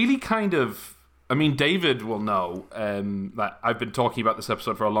was really David will know that I've been talking about this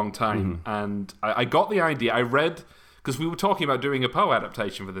episode for a long time, and I got the idea. I read, because we were talking about doing a Poe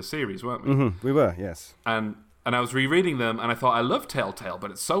adaptation for this series, weren't we? We were, yes. And I was rereading them, and I thought, I love Telltale,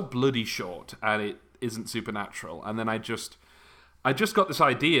 but it's so bloody short, and it isn't supernatural. And then I just got this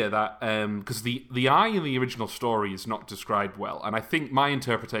idea that, because the eye in the original story is not described well, and I think my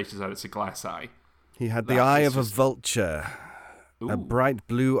interpretation is that it's a glass eye. He had the eye of a vulture. Ooh. A bright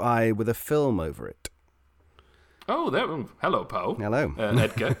blue eye with a film over it. Oh, hello, Poe. Hello.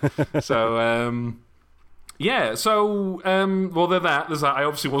 Edgar. So, there's that. I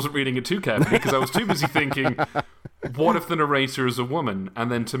obviously wasn't reading it too carefully because I was too busy thinking, what if the narrator is a woman?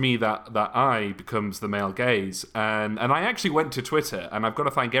 And then to me, that eye becomes the male gaze. And I actually went to Twitter, and I've got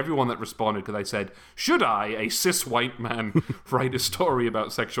to thank everyone that responded, because I said, should I, a cis white man, write a story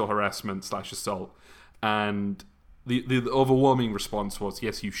about sexual harassment / assault? And the overwhelming response was,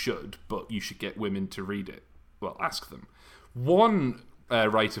 yes, you should, but you should get women to read it. Well, ask them. One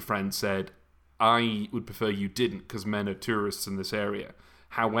writer friend said, I would prefer you didn't, because men are tourists in this area.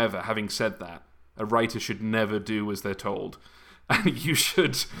 However, having said that, a writer should never do as they're told. And you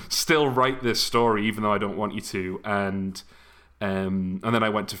should still write this story, even though I don't want you to. And then I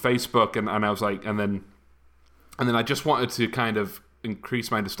went to Facebook, and I was like, and then I just wanted to kind of increase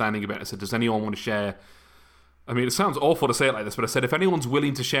my understanding about it. I said, does anyone want to share? I mean, it sounds awful to say it like this, but I said, if anyone's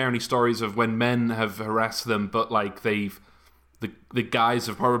willing to share any stories of when men have harassed them, but like the guys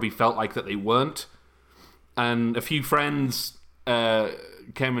have probably felt like that they weren't. And a few friends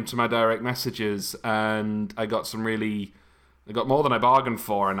came into my direct messages, and I got more than I bargained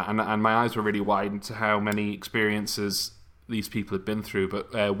for, and my eyes were really widened to how many experiences these people had been through.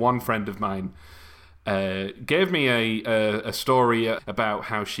 But one friend of mine gave me a story about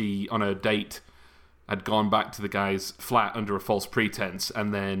how she, on a date, had gone back to the guy's flat under a false pretense,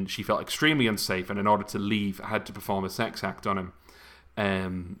 and then she felt extremely unsafe, and in order to leave, had to perform a sex act on him,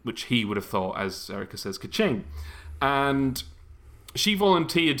 which he would have thought, as Erica says, ka-ching. And she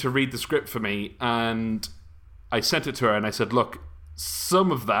volunteered to read the script for me, and I sent it to her, and I said, look,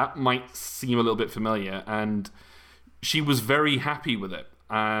 some of that might seem a little bit familiar, and she was very happy with it,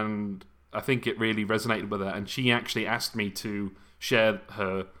 and I think it really resonated with her, and she actually asked me to share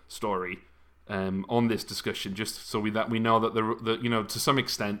her story on this discussion, just so that we know that to some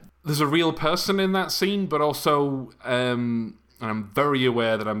extent there's a real person in that scene, but also and I'm very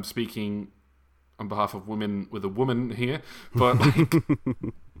aware that I'm speaking on behalf of women with a woman here, but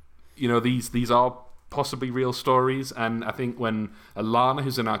these are possibly real stories. And I think when Alana,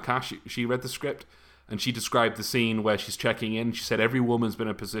 who's in our cast, she read the script and she described the scene where she's checking in, she said every woman's been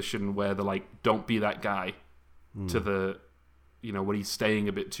in a position where they're like, don't be that guy, to the, when he's staying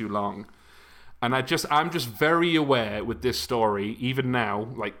a bit too long. And I'm just very aware with this story, even now,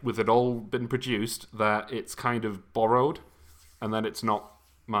 like with it all been produced, that it's kind of borrowed and that it's not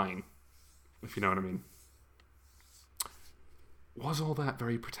mine, if you know what I mean. Was all that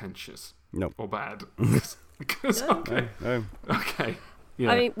very pretentious? No. Or bad? Okay. No. Okay. Yeah.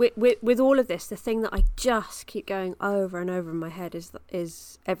 I mean, with all of this, the thing that I just keep going over and over in my head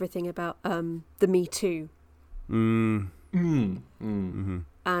is everything about the Me Too. Mm-hmm.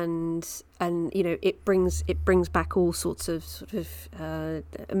 And it brings back all sorts of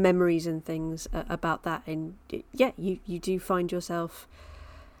memories and things about that. And you do find yourself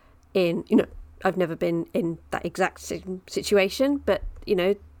in, I've never been in that exact situation, but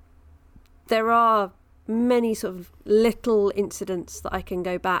there are many sort of little incidents that I can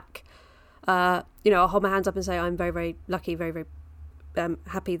go back. I'll hold my hands up and say I'm very, very lucky, very, very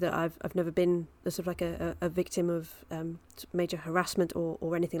happy that I've never been a sort of like a victim of major harassment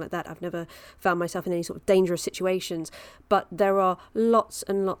or anything like that. I've never found myself in any sort of dangerous situations, but there are lots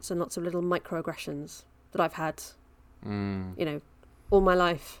and lots and lots of little microaggressions that I've had, all my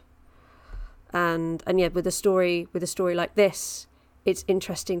life. And yeah, with a story like this, it's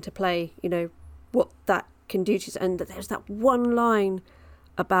interesting to play, what that can do to you. And there's that one line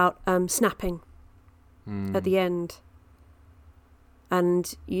about snapping at the end.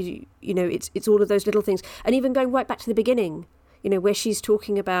 And it's all of those little things, and even going right back to the beginning, where she's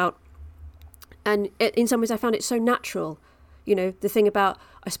talking about, and in some ways I found it so natural, the thing about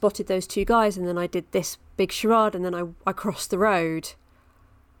I spotted those two guys, and then I did this big charade, and then I crossed the road.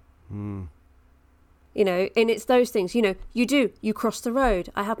 And it's those things, you cross the road.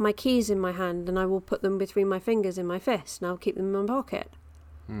 I have my keys in my hand, and I will put them between my fingers in my fist, and I'll keep them in my pocket.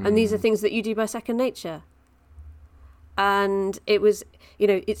 And these are things that you do by second nature. And it was,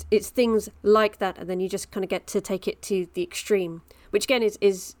 it's things like that, and then you just kind of get to take it to the extreme, which again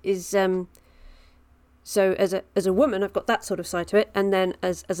is so as a woman, I've got that sort of side to it, and then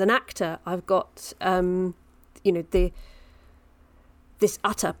as an actor, I've got this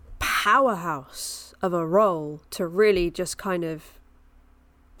utter powerhouse of a role to really just kind of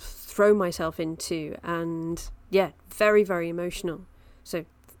throw myself into, and very, very emotional. So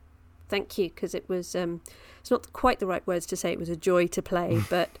thank you, because it was it's not quite the right words to say it was a joy to play,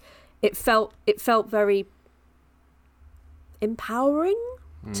 but it felt very empowering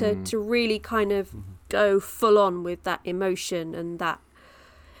to really kind of go full on with that emotion, and that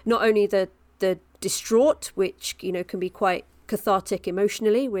not only the distraught, which can be quite cathartic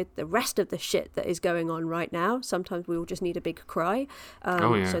emotionally with the rest of the shit that is going on right now. Sometimes we all just need a big cry.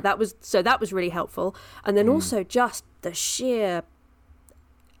 So that was really helpful, and then also just the sheer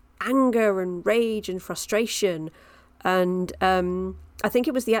anger and rage and frustration, and I think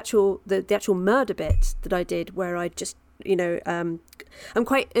it was the actual murder bit that I did, where I just I'm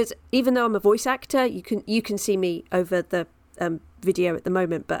quite, even though I'm a voice actor, you can see me over the video at the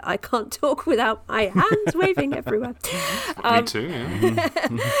moment, but I can't talk without my hands waving everywhere. Me too. Yeah.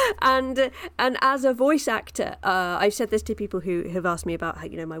 And as a voice actor, I've said this to people who have asked me about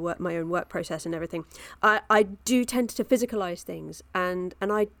my own work process and everything. I do tend to physicalize things, and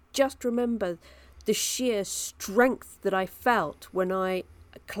I just remember the sheer strength that I felt when I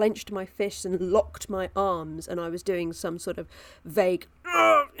clenched my fists and locked my arms, and I was doing some sort of vague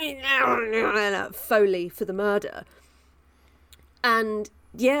Foley for the murder. And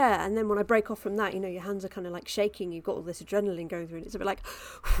and then when I break off from that, your hands are kind of like shaking, you've got all this adrenaline going through, and it's a bit like,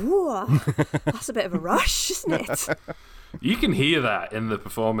 whew, that's a bit of a rush, isn't it? You can hear that in the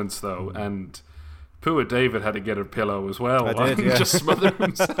performance, though, and poor David had to get a pillow as well. I did, yeah. Just smother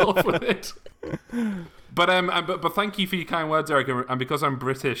himself with it. But thank you for your kind words, Eric. And because I'm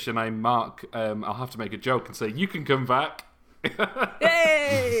British and I'm Mark, I'll have to make a joke and say, you can come back.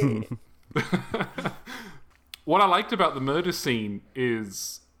 Yay! What I liked about the murder scene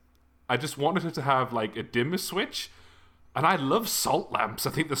is I just wanted it to have like a dimmer switch. And I love salt lamps.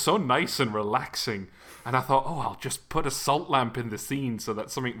 I think they're so nice and relaxing. And I thought, I'll just put a salt lamp in the scene so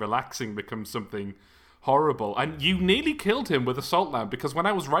that something relaxing becomes something horrible. And you nearly killed him with a salt lamp, because when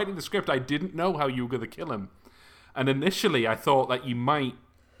I was writing the script, I didn't know how you were going to kill him. And initially, I thought that you might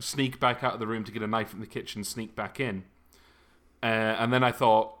sneak back out of the room to get a knife from the kitchen, sneak back in. And then I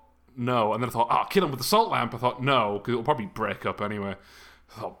thought, no. And then I thought, I'll kill him with the salt lamp. I thought, no, because it'll probably break up anyway.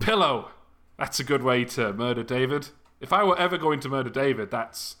 I thought, pillow. That's a good way to murder David. If I were ever going to murder David,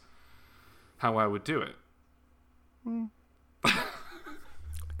 that's how I would do it. I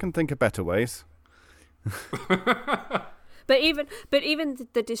can think of better ways. But even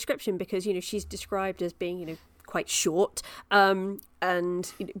the description, because she's described as being quite short, and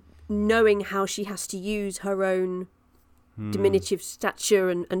knowing how she has to use her own diminutive stature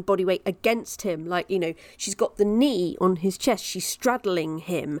and body weight against him. Like, you know, she's got the knee on his chest, she's straddling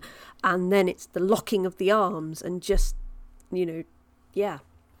him, and then it's the locking of the arms and just, you know, yeah.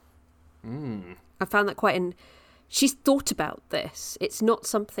 I found that quite she's thought about this. It's not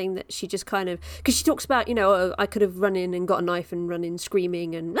something that she just kind of, because she talks about, you know, oh, I could have run in and got a knife and run in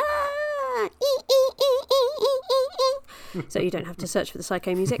screaming and so you don't have to search for the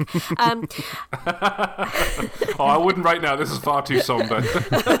psycho music. Oh, I wouldn't right now. This is far too somber.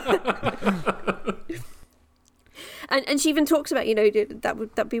 And she even talks about, you know, that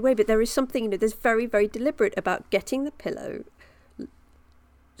would be way, but there is something, you know, there's very, very deliberate about getting the pillow,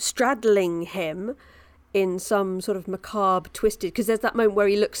 straddling him in some sort of macabre, twisted, because there's that moment where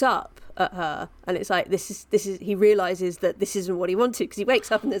he looks up at her and it's like, this is he realizes that this isn't what he wanted, because he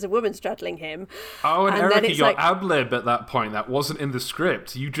wakes up and there's a woman straddling him. Oh, and Erica, then your like, ad-lib at that point, that wasn't in the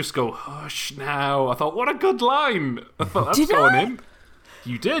script. You just go, hush now. I thought, what a good line. I thought, that's going in.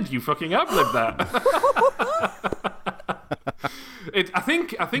 You did. You fucking ad-libbed that. I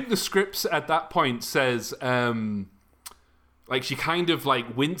think the script at that point says, like, she kind of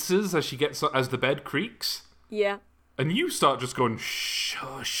like winces as she gets, as the bed creaks. Yeah. And you start just going,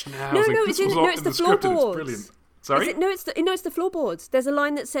 shush now. No, it's the floorboards. It's brilliant. Sorry? It's the floorboards. There's a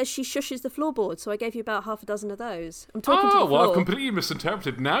line that says she shushes the floorboards, so I gave you about half a dozen of those. I'm talking to the floor. Well, I've completely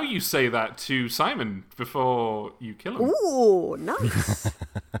misinterpreted. Now you say that to Simon before you kill him. Ooh, nice.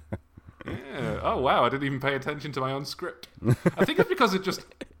 Yeah. Oh, wow, I didn't even pay attention to my own script. I think it's because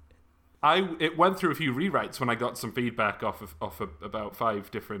it went through a few rewrites when I got some feedback off of about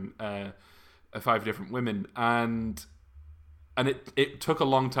five different women, and it took a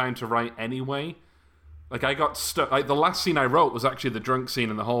long time to write anyway. Like, I got stuck. Like, the last scene I wrote was actually the drunk scene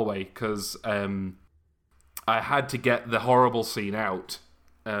in the hallway, because I had to get the horrible scene out.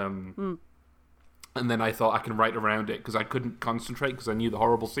 And then I thought I can write around it, because I couldn't concentrate because I knew the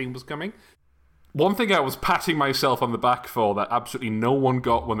horrible scene was coming. One thing I was patting myself on the back for that absolutely no one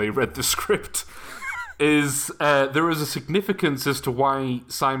got when they read the script is there is a significance as to why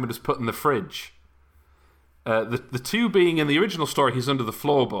Simon is put in the fridge. The two being, in the original story, he's under the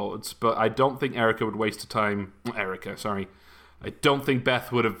floorboards, but I don't think Erica would waste time. Erica, sorry. I don't think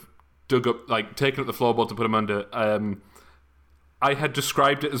Beth would have taken up the floorboard to put him under. I had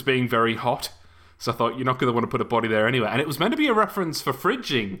described it as being very hot, so I thought, you're not going to want to put a body there anyway. And it was meant to be a reference for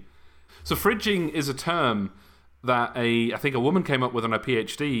fridging. So fridging is a term that I think a woman came up with on her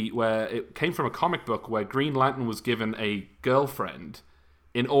PhD, where it came from a comic book where Green Lantern was given a girlfriend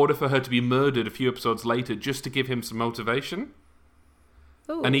in order for her to be murdered a few episodes later, just to give him some motivation.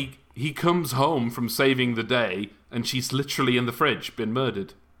 Ooh. And he comes home from saving the day, and she's literally in the fridge, been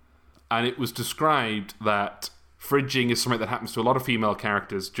murdered. And it was described that fridging is something that happens to a lot of female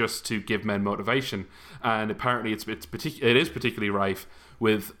characters just to give men motivation. And apparently it is particularly rife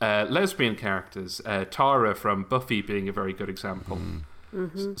with lesbian characters, Tara from Buffy being a very good example.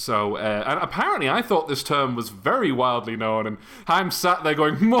 Mm-hmm. So, and apparently I thought this term was very wildly known, and I'm sat there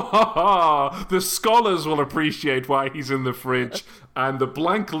going, the scholars will appreciate why he's in the fridge, and the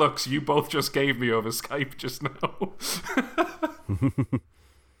blank looks you both just gave me over Skype just now.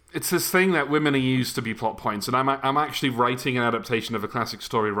 It's this thing that women are used to be plot points, and I'm actually writing an adaptation of a classic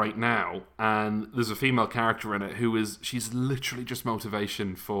story right now, and there's a female character in it she's literally just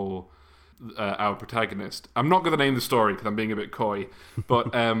motivation for our protagonist. I'm not going to name the story because I'm being a bit coy,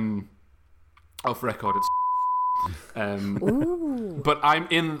 but off record it's but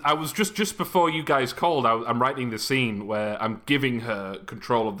I was just before you guys called, I'm writing the scene where I'm giving her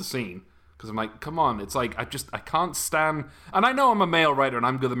control of the scene, because I'm like, come on, it's like I can't stand, and I know I'm a male writer and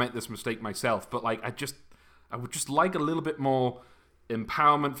I'm going to make this mistake myself, but like I would just like a little bit more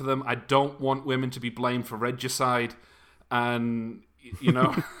empowerment for them. I don't want women to be blamed for regicide, and you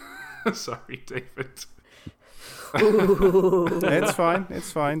know. Sorry, David.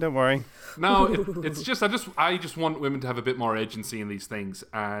 It's fine. Don't worry. No, it's just I just want women to have a bit more agency in these things,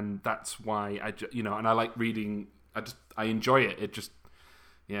 and that's why and I like reading. I enjoy it. It just,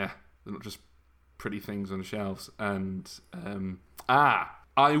 yeah, they're not just pretty things on the shelves. And I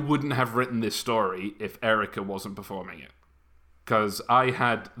wouldn't have written this story if Erica wasn't performing it. Because I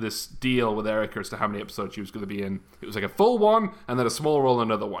had this deal with Erica as to how many episodes she was going to be in. It was like a full one, and then a small role in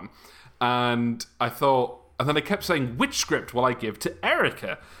another one. And I thought, and then I kept saying, which script will I give to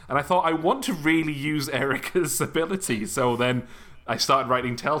Erica? And I thought, I want to really use Erica's ability. So then I started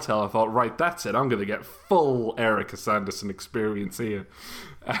writing Telltale. I thought, right, that's it. I'm going to get full Erica Sanderson experience here.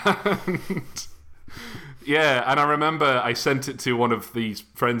 And Yeah, and I remember I sent it to one of these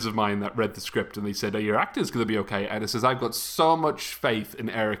friends of mine that read the script, and they said, "Are your actors going to be okay?" And it says, "I've got so much faith in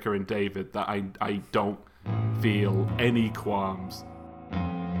Erica and David that I don't feel any qualms."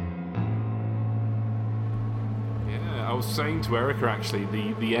 Yeah, I was saying to Erica actually,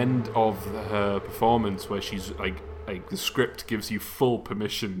 the end of her performance where she's like the script gives you full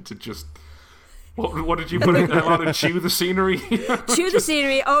permission to just. What did you put in there on? Chew the scenery? Chew the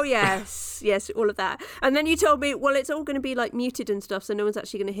scenery, oh yes, all of that. And then you told me, well, it's all going to be like muted and stuff, so no one's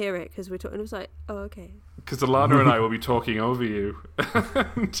actually going to hear it because we're talking. I was like, oh, okay. Because Alana and I will be talking over you.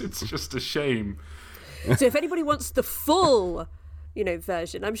 And it's just a shame. So if anybody wants the full,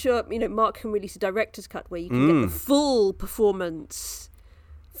 version, I'm sure, Mark can release a director's cut where you can get the full performance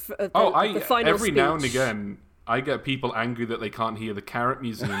of the final every speech. now and again, I get people angry that they can't hear the Carrot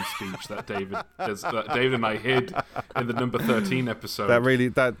Museum speech that David and I hid in the number 13 episode.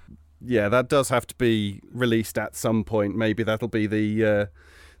 That does have to be released at some point. Maybe that'll be the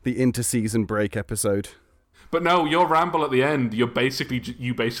inter-season break episode. But no, your ramble at the end, you basically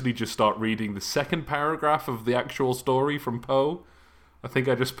just start reading the second paragraph of the actual story from Poe. I think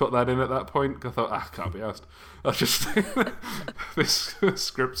I just put that in at that point. I thought, can't be asked. I just this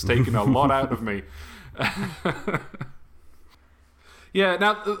script's taking a lot out of me. Yeah,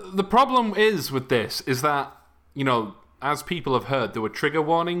 now the problem is with this is that, as people have heard, there were trigger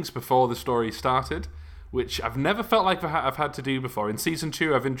warnings before the story started, which I've never felt like I've had to do before. In season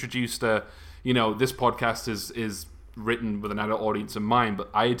 2, I've introduced this podcast is written with an adult audience in mind, but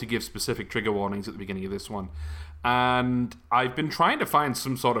I had to give specific trigger warnings at the beginning of this one. And I've been trying to find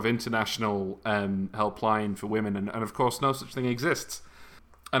some sort of international helpline for women, and of course no such thing exists.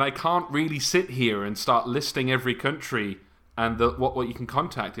 And I can't really sit here and start listing every country and what you can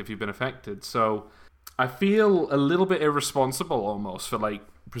contact if you've been affected. So I feel a little bit irresponsible almost for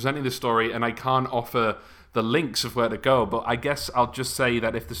presenting the story, and I can't offer the links of where to go. But I guess I'll just say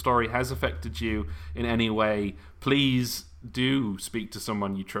that if the story has affected you in any way, please do speak to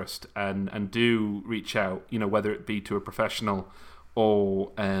someone you trust and do reach out, whether it be to a professional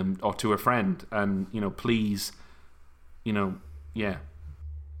or to a friend. And, please, yeah.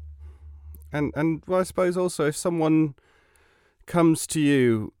 And well, I suppose also if someone comes to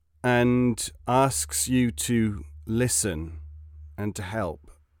you and asks you to listen and to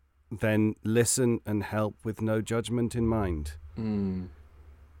help, then listen and help with no judgment in mind.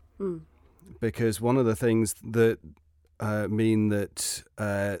 Because one of the things that mean that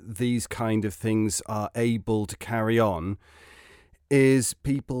these kind of things are able to carry on is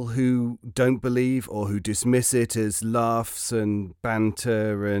people who don't believe or who dismiss it as laughs and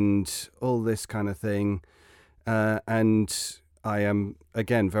banter and all this kind of thing. And I am,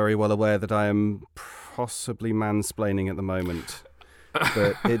 again, very well aware that I am possibly mansplaining at the moment.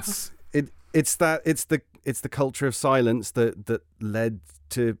 But it's the culture of silence that led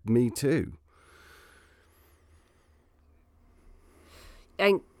to Me Too.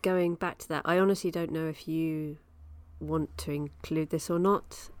 And going back to that, I honestly don't know if you want to include this or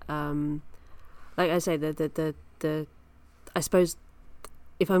not. Like I say, the I suppose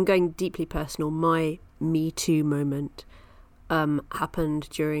if I'm going deeply personal, my Me Too moment happened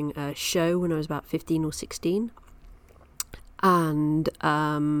during a show when I was about 15 or 16, and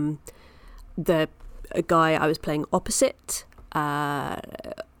a guy I was playing opposite,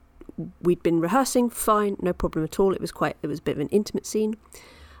 we'd been rehearsing fine, no problem at all. It was a bit of an intimate scene.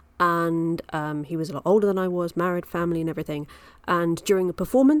 And he was a lot older than I was, married, family and everything. And during the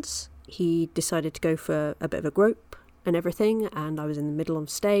performance, he decided to go for a bit of a grope and everything. And I was in the middle of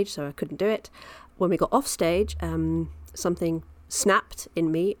stage, so I couldn't do it. When we got off stage, something snapped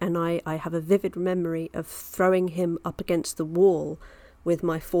in me. And I have a vivid memory of throwing him up against the wall with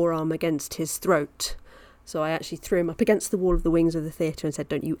my forearm against his throat. So I actually threw him up against the wall of the wings of the theatre and said,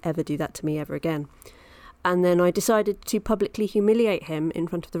 "Don't you ever do that to me ever again." And then I decided to publicly humiliate him in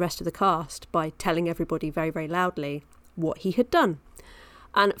front of the rest of the cast by telling everybody very, very loudly what he had done.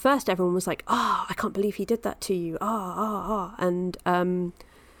 And at first everyone was like, "Oh, I can't believe he did that to you. And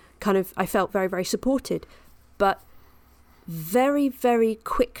kind of I felt very, very supported. But very, very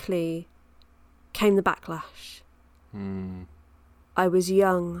quickly came the backlash. I was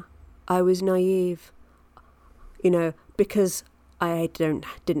young. I was naive. Because I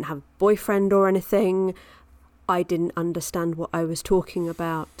didn't have a boyfriend or anything. I didn't understand what I was talking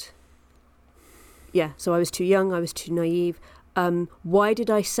about. Yeah, so I was too young, I was too naive. Why did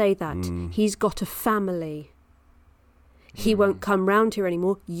I say that? He's got a family. He won't come round here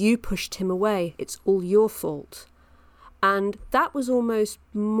anymore. You pushed him away. It's all your fault. And that was almost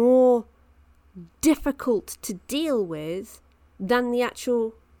more difficult to deal with than the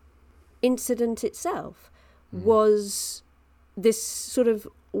actual incident itself. was this sort of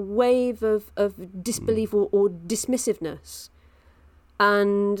wave of disbelief or dismissiveness.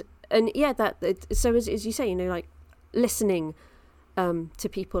 And yeah, so as you say, you know, like listening to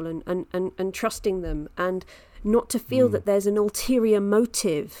people and trusting them, and not to feel that there's an ulterior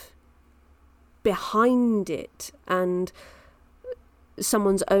motive behind it, and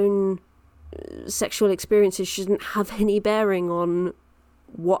someone's own sexual experiences shouldn't have any bearing on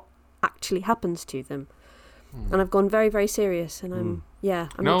what actually happens to them. And I've gone very, very serious, and I'm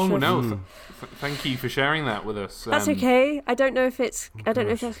not sure. Thank you for sharing that with us. That's okay. I don't know if that's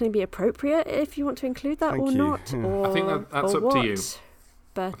going to be appropriate if you want to include that or not. Or, I think that's up to you.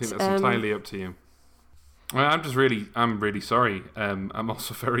 But I think that's entirely up to you. I'm really sorry. I'm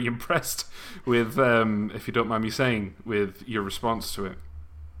also very impressed with, if you don't mind me saying, with your response to it.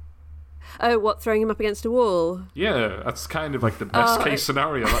 Oh, what, throwing him up against a wall? Yeah, that's kind of like the best case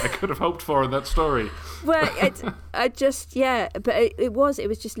scenario that I could have hoped for in that story. Well, it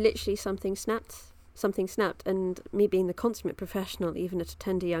was just literally something snapped, and me being the consummate professional, even at a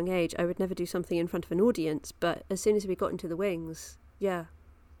tender young age, I would never do something in front of an audience, but as soon as we got into the wings, yeah,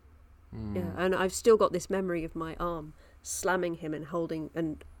 and I've still got this memory of my arm slamming him and holding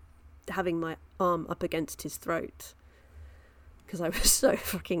and having my arm up against his throat, because I was so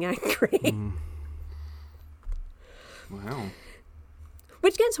fucking angry. Wow.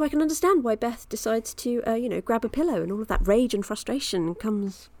 Which again, so I can understand why Beth decides to, grab a pillow, and all of that rage and frustration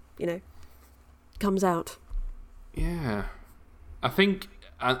comes out. Yeah, I think,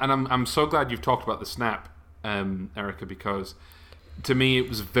 and I'm so glad you've talked about the snap, Erica, because to me it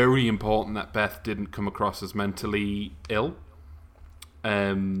was very important that Beth didn't come across as mentally ill.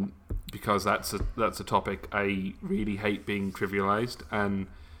 Because that's a topic I really hate being trivialized, and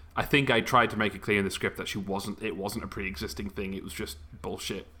I think I tried to make it clear in the script that it wasn't a pre-existing thing. It was just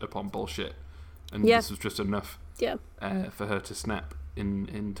bullshit upon bullshit, and this was just enough for her to snap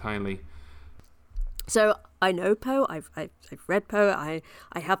entirely. So I know Poe. I've read Poe. I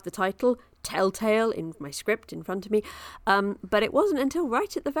have the title Telltale in my script in front of me, but it wasn't until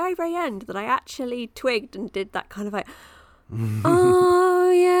right at the very, very end that I actually twigged and did that kind of like,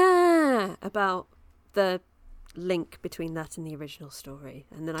 oh yeah, about the link between that and the original story.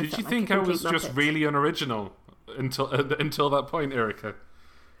 And then did you think I was just really unoriginal until that point, Erica?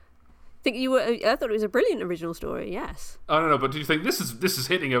 I thought it was a brilliant original story. Yes. I don't know, but do you think this is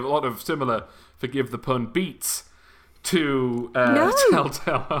hitting a lot of similar, forgive the pun, beats to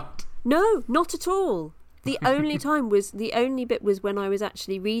Telltale Heart? No, not at all. The only bit was when I was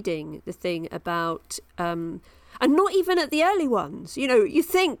actually reading the thing about, and not even at the early ones. You know, you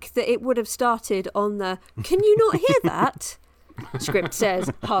think that it would have started on the, can you not hear that? Script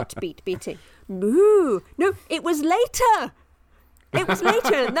says, heartbeat beating. No, it was later. It was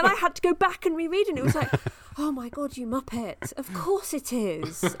later, and then I had to go back and reread, and it was like, oh my God, you muppet. Of course it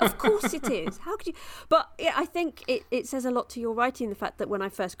is. Of course it is. How could you? But yeah, I think it says a lot to your writing, the fact that when I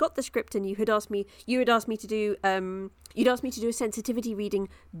first got the script and you had asked me to do a sensitivity reading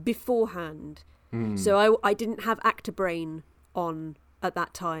beforehand. So I didn't have actor brain on at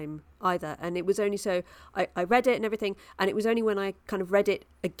that time either, and it was only so I read it and everything, and it was only when I kind of read it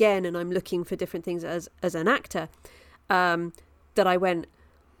again and I'm looking for different things as an actor that I went,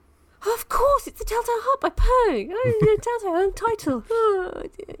 oh, of course, it's the Telltale Heart by Poe. Telltale title.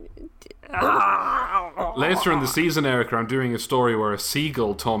 Later in the season, Erica, I'm doing a story where a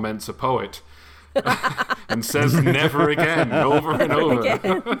seagull torments a poet and says never again over and over.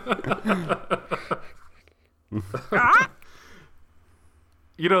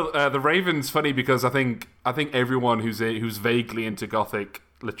 You know, The Raven's funny because I think everyone who's vaguely into Gothic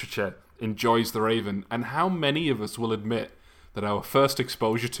literature enjoys The Raven, and how many of us will admit that our first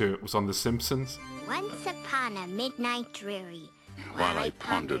exposure to it was on The Simpsons? Once upon a midnight dreary, while I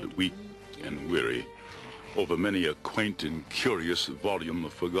pondered, weak and weary, over many a quaint and curious volume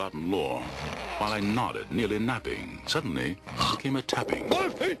of forgotten lore, while I nodded, nearly napping, suddenly there came a tapping,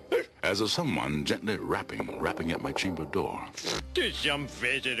 as of someone gently rapping at my chamber door. "'Tis some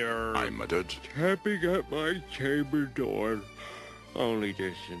visitor," I muttered, "tapping at my chamber door. Only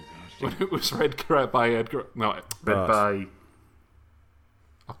this and when it was read by Edgar... No, read by...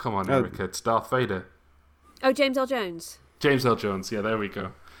 Oh, come on, Erica, it's Darth Vader. Oh, James L. Jones. James L. Jones, yeah, there we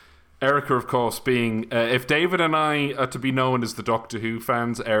go. Erica, of course, being... if David and I are to be known as the Doctor Who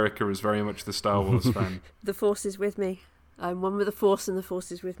fans, Erica is very much the Star Wars fan. The Force is with me. I'm one with the Force and the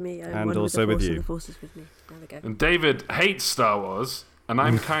Force is with me. I'm and one also with you. And the Force is with me. There we go. And David hates Star Wars, and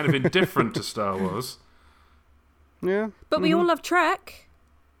I'm kind of indifferent to Star Wars. Yeah. But we all love Trek.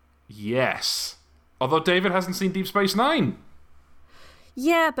 Yes. Although David hasn't seen Deep Space Nine.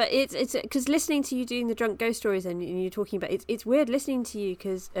 Yeah, but it's because listening to you doing the drunk ghost stories and you're talking about it's weird listening to you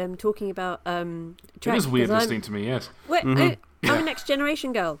because talking about Trek. It is weird listening to me. Yes. Wait, I'm a Next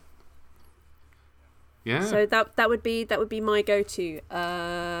Generation girl. Yeah. So that would be my go-to.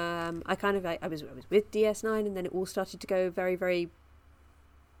 I was with DS9 and then it all started to go very, very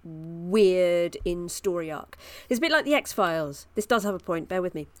weird in story arc. It's a bit like the X-Files. This does have a point, bear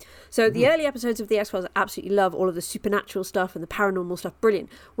with me. So the early episodes of the X-Files I absolutely love, all of the supernatural stuff and the paranormal stuff, brilliant.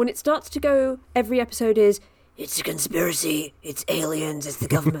 When it starts to go, every episode is, it's a conspiracy, it's aliens, it's the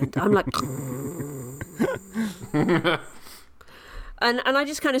government. I'm like... And I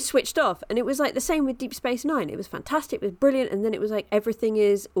just kind of switched off. And it was like the same with Deep Space Nine. It was fantastic, it was brilliant, and then it was like everything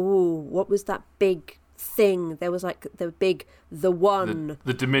is, what was that big thing? There was like the one.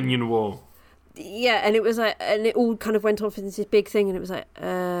 The Dominion War. Yeah, and it was like, and it all kind of went off into this big thing, and it was like,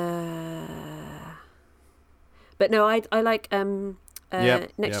 But no, I like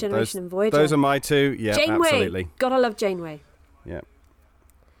Next Generation and Voyager. Those are my two. Yeah, absolutely. God, I love Janeway. Yeah.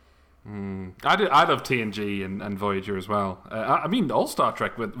 I love TNG and Voyager as well. I mean, all Star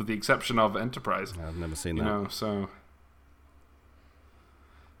Trek with the exception of Enterprise. I've never seen that. You know, so...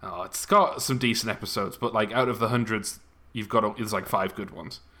 Oh, it's got some decent episodes, but like out of the hundreds, there's like 5 good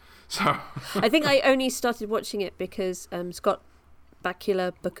ones. So I think I only started watching it because Scott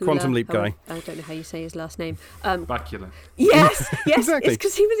Bakula. Quantum Leap guy. I don't know how you say his last name. Bakula. Yes, Exactly. It's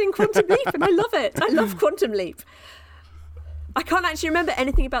because he was in Quantum Leap, and I love it. I love Quantum Leap. I can't actually remember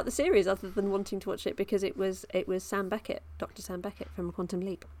anything about the series other than wanting to watch it because it was Sam Beckett, Dr. Sam Beckett from Quantum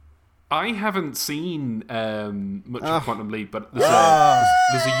Leap. I haven't seen much of Quantum Leap, but there's a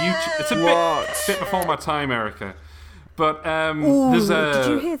YouTube. It's a bit before my time, Erica. But there's did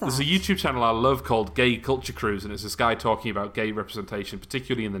you hear that? There's a YouTube channel I love called Gay Culture Cruise, and it's this guy talking about gay representation,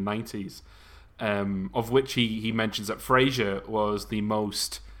 particularly in the 90s, of which he mentions that Frasier was the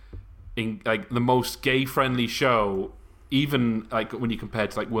most gay-friendly show, even like when you compare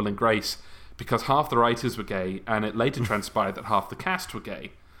to like Will and Grace, because half the writers were gay, and it later transpired that half the cast were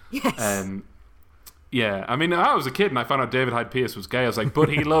gay. Yes. Yeah, I mean, I was a kid and I found out David Hyde Pierce was gay. I was like, but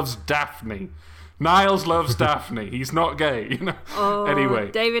he loves Daphne. Niles loves Daphne. He's not gay, you know. Oh,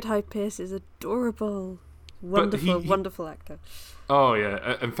 anyway, David Hyde Pierce is adorable. Wonderful, wonderful actor. Oh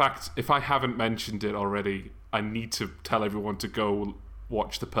yeah. In fact, if I haven't mentioned it already, I need to tell everyone to go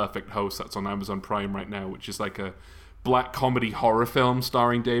watch The Perfect Host. That's on Amazon Prime right now, which is like a black comedy horror film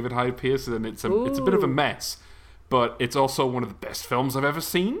starring David Hyde Pierce, and it's a bit of a mess, but it's also one of the best films I've ever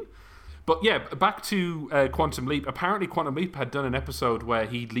seen. But yeah, back to Quantum Leap. Apparently Quantum Leap had done an episode where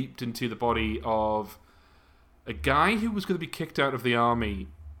he leaped into the body of a guy who was going to be kicked out of the army.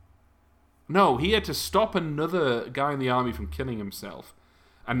 No, he had to stop another guy in the army from killing himself.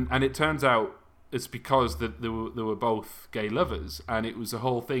 And it turns out it's because they were both gay lovers, and it was a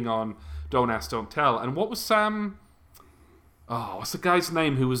whole thing on Don't Ask, Don't Tell. And what was Sam... Oh, what's the guy's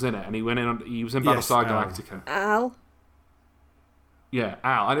name who was in it? And he was in Battlestar Galactica. Al. Yeah,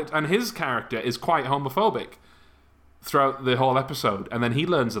 Al. And his character is quite homophobic throughout the whole episode. And then he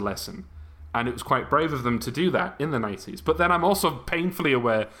learns a lesson. And it was quite brave of them to do that in the 90s. But then I'm also painfully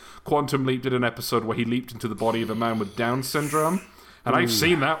aware Quantum Leap did an episode where he leaped into the body of a man with Down syndrome. And I've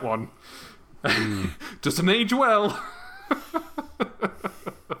seen that one. Doesn't age well.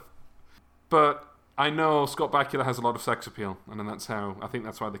 But I know Scott Bakula has a lot of sex appeal, and then I think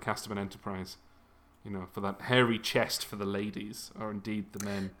that's why they cast him in Enterprise. You know, for that hairy chest for the ladies, or indeed the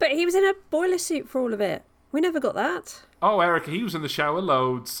men. But he was in a boiler suit for all of it. We never got that. Oh, Erica, he was in the shower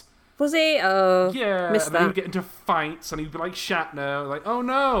loads. Was he? Oh, yeah. Missed and then that. he'd get into fights, and he'd be like Shatner, like, oh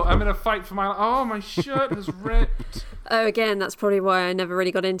no, I'm in a fight for my... Oh, my shirt has ripped. Oh, again, that's probably why I never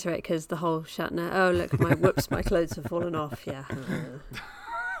really got into it, because the whole Shatner, oh, look, my clothes have fallen off, yeah.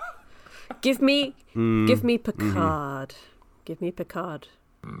 Give me Picard. Give me Picard.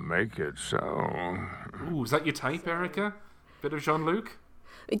 Make it so. Ooh, is that your type, Erica? Bit of Jean-Luc?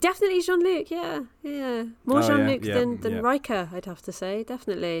 Definitely Jean-Luc, yeah. More Jean-Luc than Riker, I'd have to say,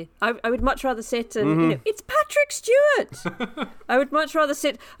 definitely. I would much rather sit and, it's Patrick Stewart! I would much rather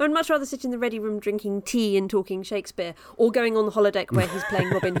sit in the ready room drinking tea and talking Shakespeare, or going on the holodeck where he's playing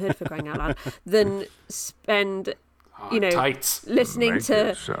Robin Hood, for crying out loud, than spend... tights. listening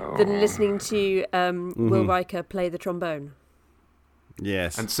to Will Riker play the trombone.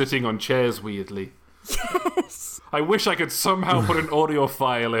 Yes. And sitting on chairs weirdly. Yes. I wish I could somehow put an audio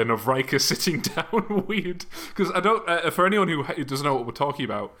file in of Riker sitting down weird. Because I don't... for anyone who doesn't know what we're talking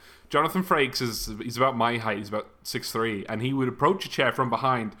about, Jonathan Frakes he's about my height. He's about 6'3", and he would approach a chair from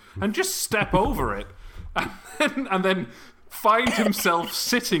behind and just step over it, and then find himself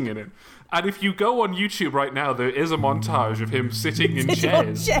sitting in it. And if you go on YouTube right now, there is a montage of him sitting in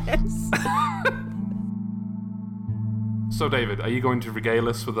chairs. So, David, are you going to regale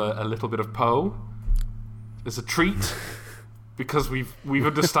us with a little bit of Poe as a treat? Because we've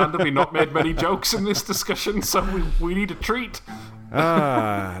understandably not made many jokes in this discussion, so we need a treat.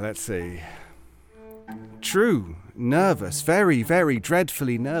 Let's see. True, nervous, very, very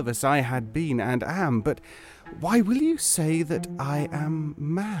dreadfully nervous I had been and am, but why will you say that I am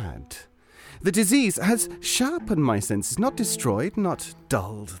mad? The disease has sharpened my senses, not destroyed, not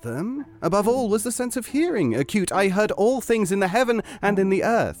dulled them. Above all was the sense of hearing, acute. I heard all things in the heaven and in the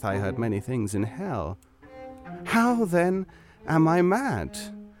earth. I heard many things in hell. How, then, am I mad?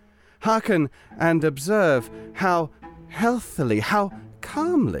 Hearken and observe how healthily, how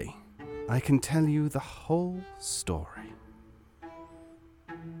calmly I can tell you the whole story.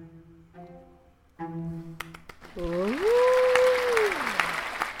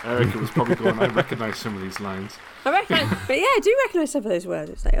 Erica was probably going, I recognise some of these lines. But yeah, I do recognise some of those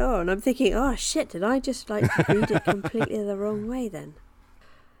words. It's like, and I'm thinking, shit, did I just read it completely the wrong way then?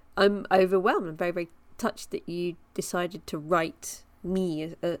 I'm overwhelmed. I'm very, very touched that you decided to write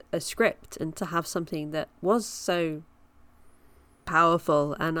me a script and to have something that was so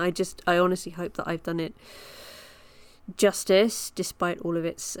powerful. And I honestly hope that I've done it justice, despite all of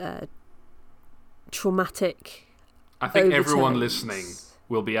its traumatic I think overtones. Everyone listening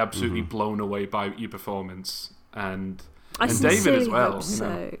will be absolutely blown away by your performance, and sincerely David as well. Hope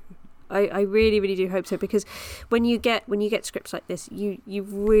so. I really, really do hope so, because when you get scripts like this, you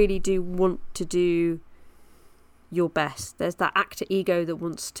really do want to do your best. There's that actor ego that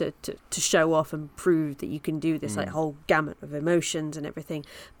wants to show off and prove that you can do this like whole gamut of emotions and everything.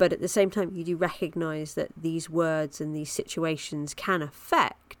 But at the same time, you do recognise that these words and these situations can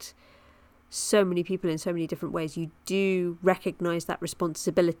affect so many people in so many different ways. You do recognise that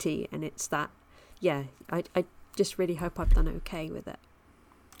responsibility, and it's that, I just really hope I've done okay with it.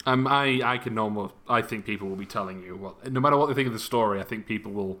 I think people will be telling you, no matter what they think of the story, I think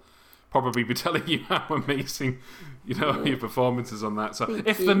people will probably be telling you how amazing, your performance is on that. So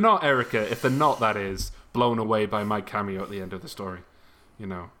they're not, Erica, that is blown away by my cameo at the end of the story,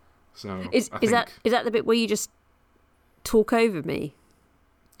 So is that the bit where you just talk over me?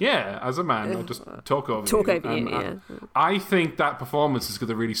 Yeah, as a man, I just talk over you. I think that performance is going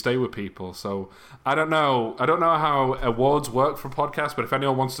to really stay with people. So I don't know how awards work for podcasts, but if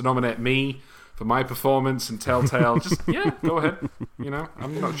anyone wants to nominate me for my performance in Telltale, just go ahead.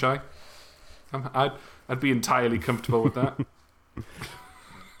 I'm not shy. I'd be entirely comfortable with that.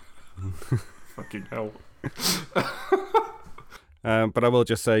 Fucking hell. But I will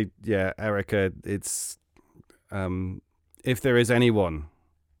just say, Erica, it's if there is anyone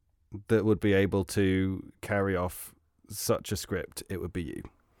that would be able to carry off such a script, it would be you.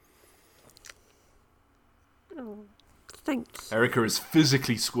 Oh, thanks. Erica is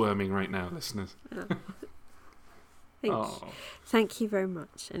physically squirming right now, listeners. Thank you very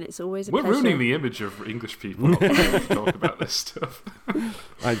much, and it's always a pleasure. We're ruining the image of English people to talk about this stuff.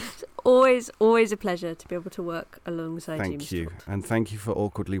 It's always a pleasure to be able to work alongside you. Thank you, and thank you for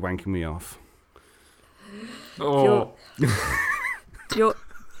awkwardly wanking me off. Oh.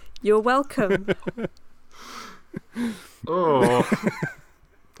 You're welcome. Oh,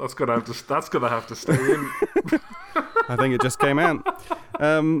 that's gonna have to stay in. I think it just came out.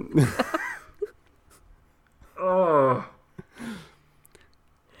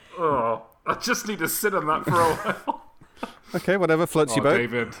 I just need to sit on that for a while. Okay, whatever floats your boat,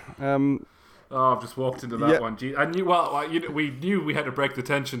 David. I've just walked into that one. I knew. We knew we had to break the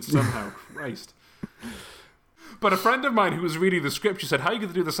tension somehow. Christ. But a friend of mine who was reading the script, she said, "How are you going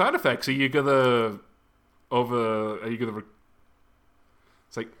to do the sound effects? Are you gonna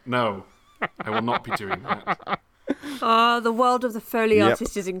It's like, no, I will not be doing that." The world of the Foley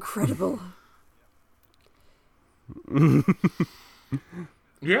artist is incredible.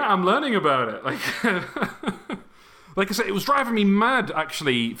 Yeah, I'm learning about it. Like I said, it was driving me mad,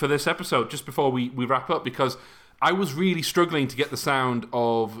 actually, for this episode, just before we wrap up, because I was really struggling to get the sound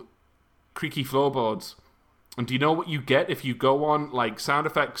of creaky floorboards. And do you know what you get if you go on, like, sound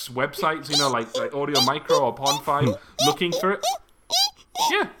effects websites, like Audio Micro or Pond5, looking for it?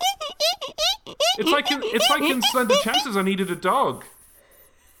 Yeah. It's like in Slender Chances, I needed a dog.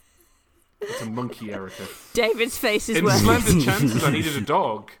 It's a monkey, Erica. David's face is in worse. In Slender Chances, I needed a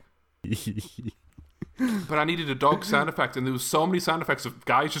dog. But I needed a dog sound effect, and there was so many sound effects of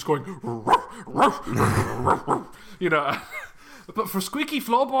guys just going, But for squeaky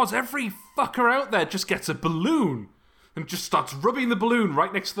floorboards, every fucker out there just gets a balloon and just starts rubbing the balloon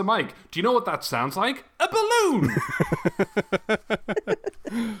right next to the mic. Do you know what that sounds like? A balloon!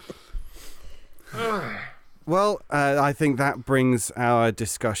 Well, I think that brings our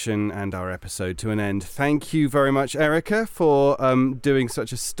discussion and our episode to an end. Thank you very much, Erica, for doing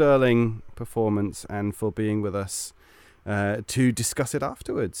such a sterling performance and for being with us to discuss it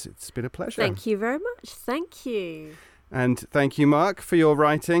afterwards. It's been a pleasure. Thank you very much. Thank you. And thank you, Mark, for your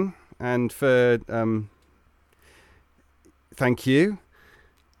writing and for... thank you.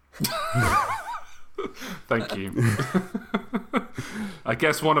 Thank you. I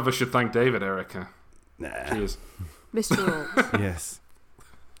guess one of us should thank David, Erica. Nah. Cheers. Mr. Alt. Yes.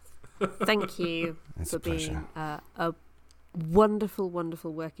 Thank you It's for a pleasure. being a wonderful,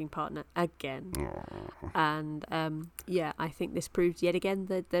 wonderful working partner again. And I think this proves yet again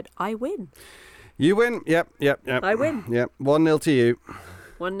that I win. You win. Yep. I win. Yep. 1-0 to you.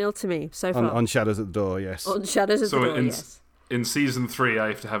 1-0 to me so far. On Shadows at the Door, yes. On Shadows at the Door, yes. In season 3, I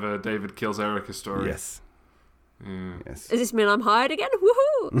have to have a David kills Erica story. Yes. Yes. Does this mean I'm hired again?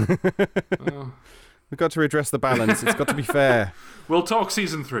 Woohoo! We've got to redress the balance. It's got to be fair. We'll talk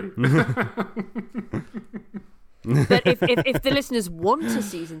season 3. But if the listeners want a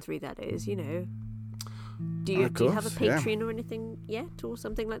season 3, that is, you know. Do you have a Patreon or anything yet, or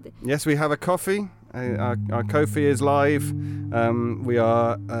something like that? Yes, we have a coffee. Our Ko-fi is live. We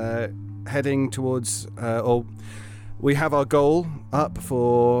are heading towards, we have our goal up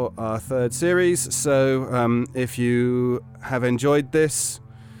for our 3rd series. So if you have enjoyed this,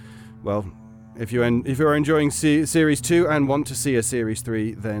 well, if you're enjoying series 2 and want to see a series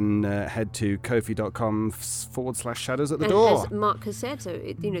 3, then head to ko-fi.com/shadows at the door. As Mark has said, so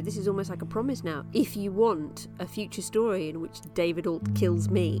this is almost like a promise now. If you want a future story in which David Alt kills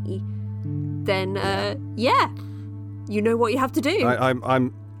me, then you know what you have to do.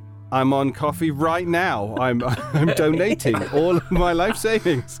 I'm on coffee right now. I'm donating all of my life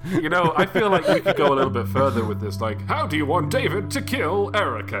savings. I feel like we could go a little bit further with this. Like, how do you want David to kill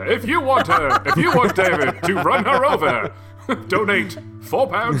Erica? If you want David to run her over, donate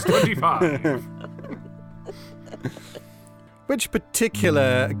 £4.25. Which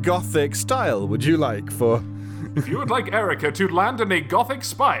particular gothic style would you like for? If you would like Erica to land in a gothic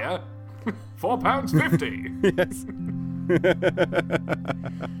spire, £4.50. Yes.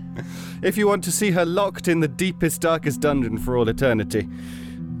 If you want to see her locked in the deepest, darkest dungeon for all eternity,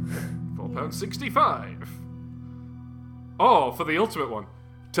 £4.65. Oh, for the ultimate one.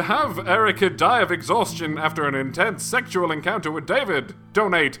 To have Erica die of exhaustion after an intense sexual encounter with David,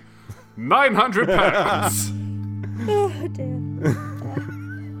 donate £900. Oh, dear.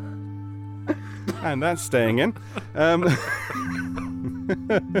 And that's staying in.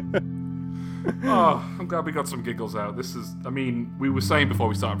 Oh, I'm glad we got some giggles out. We were saying before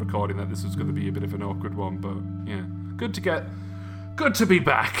we started recording that this was going to be a bit of an awkward one, but yeah, good to be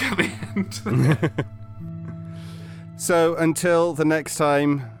back at the end. So until the next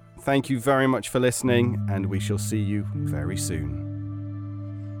time, thank you very much for listening, and we shall see you very soon.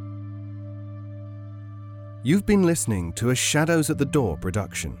 You've been listening to a Shadows at the Door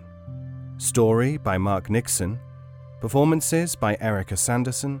production. Story by Mark Nixon. Performances by Erica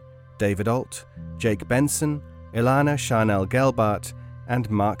Sanderson, David Alt, Jake Benson, Ilana Charnel Gelbart, and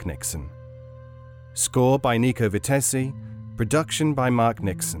Mark Nixon. Score by Nico Vitesi. Production by Mark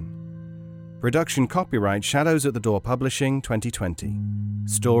Nixon. Production copyright Shadows at the Door Publishing 2020.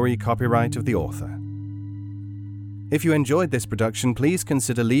 Story copyright of the author. If you enjoyed this production, please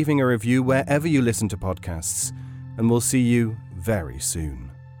consider leaving a review wherever you listen to podcasts, and we'll see you very soon.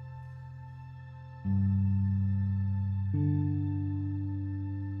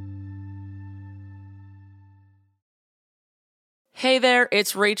 Hey there,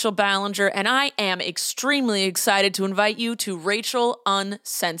 it's Rachel Ballinger, and I am extremely excited to invite you to Rachel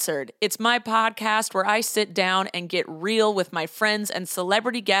Uncensored. It's my podcast where I sit down and get real with my friends and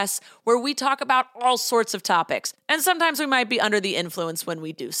celebrity guests, where we talk about all sorts of topics. And sometimes we might be under the influence when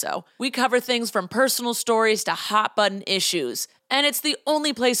we do so. We cover things from personal stories to hot button issues. And it's the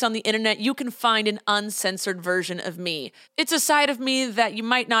only place on the internet you can find an uncensored version of me. It's a side of me that you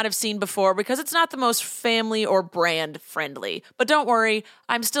might not have seen before because it's not the most family or brand friendly. But don't worry,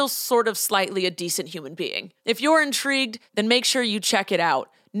 I'm still sort of slightly a decent human being. If you're intrigued, then make sure you check it out.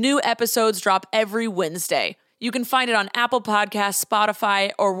 New episodes drop every Wednesday. You can find it on Apple Podcasts,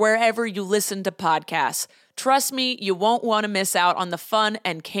 Spotify, or wherever you listen to podcasts. Trust me, you won't want to miss out on the fun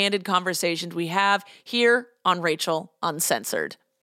and candid conversations we have here on Rachel Uncensored.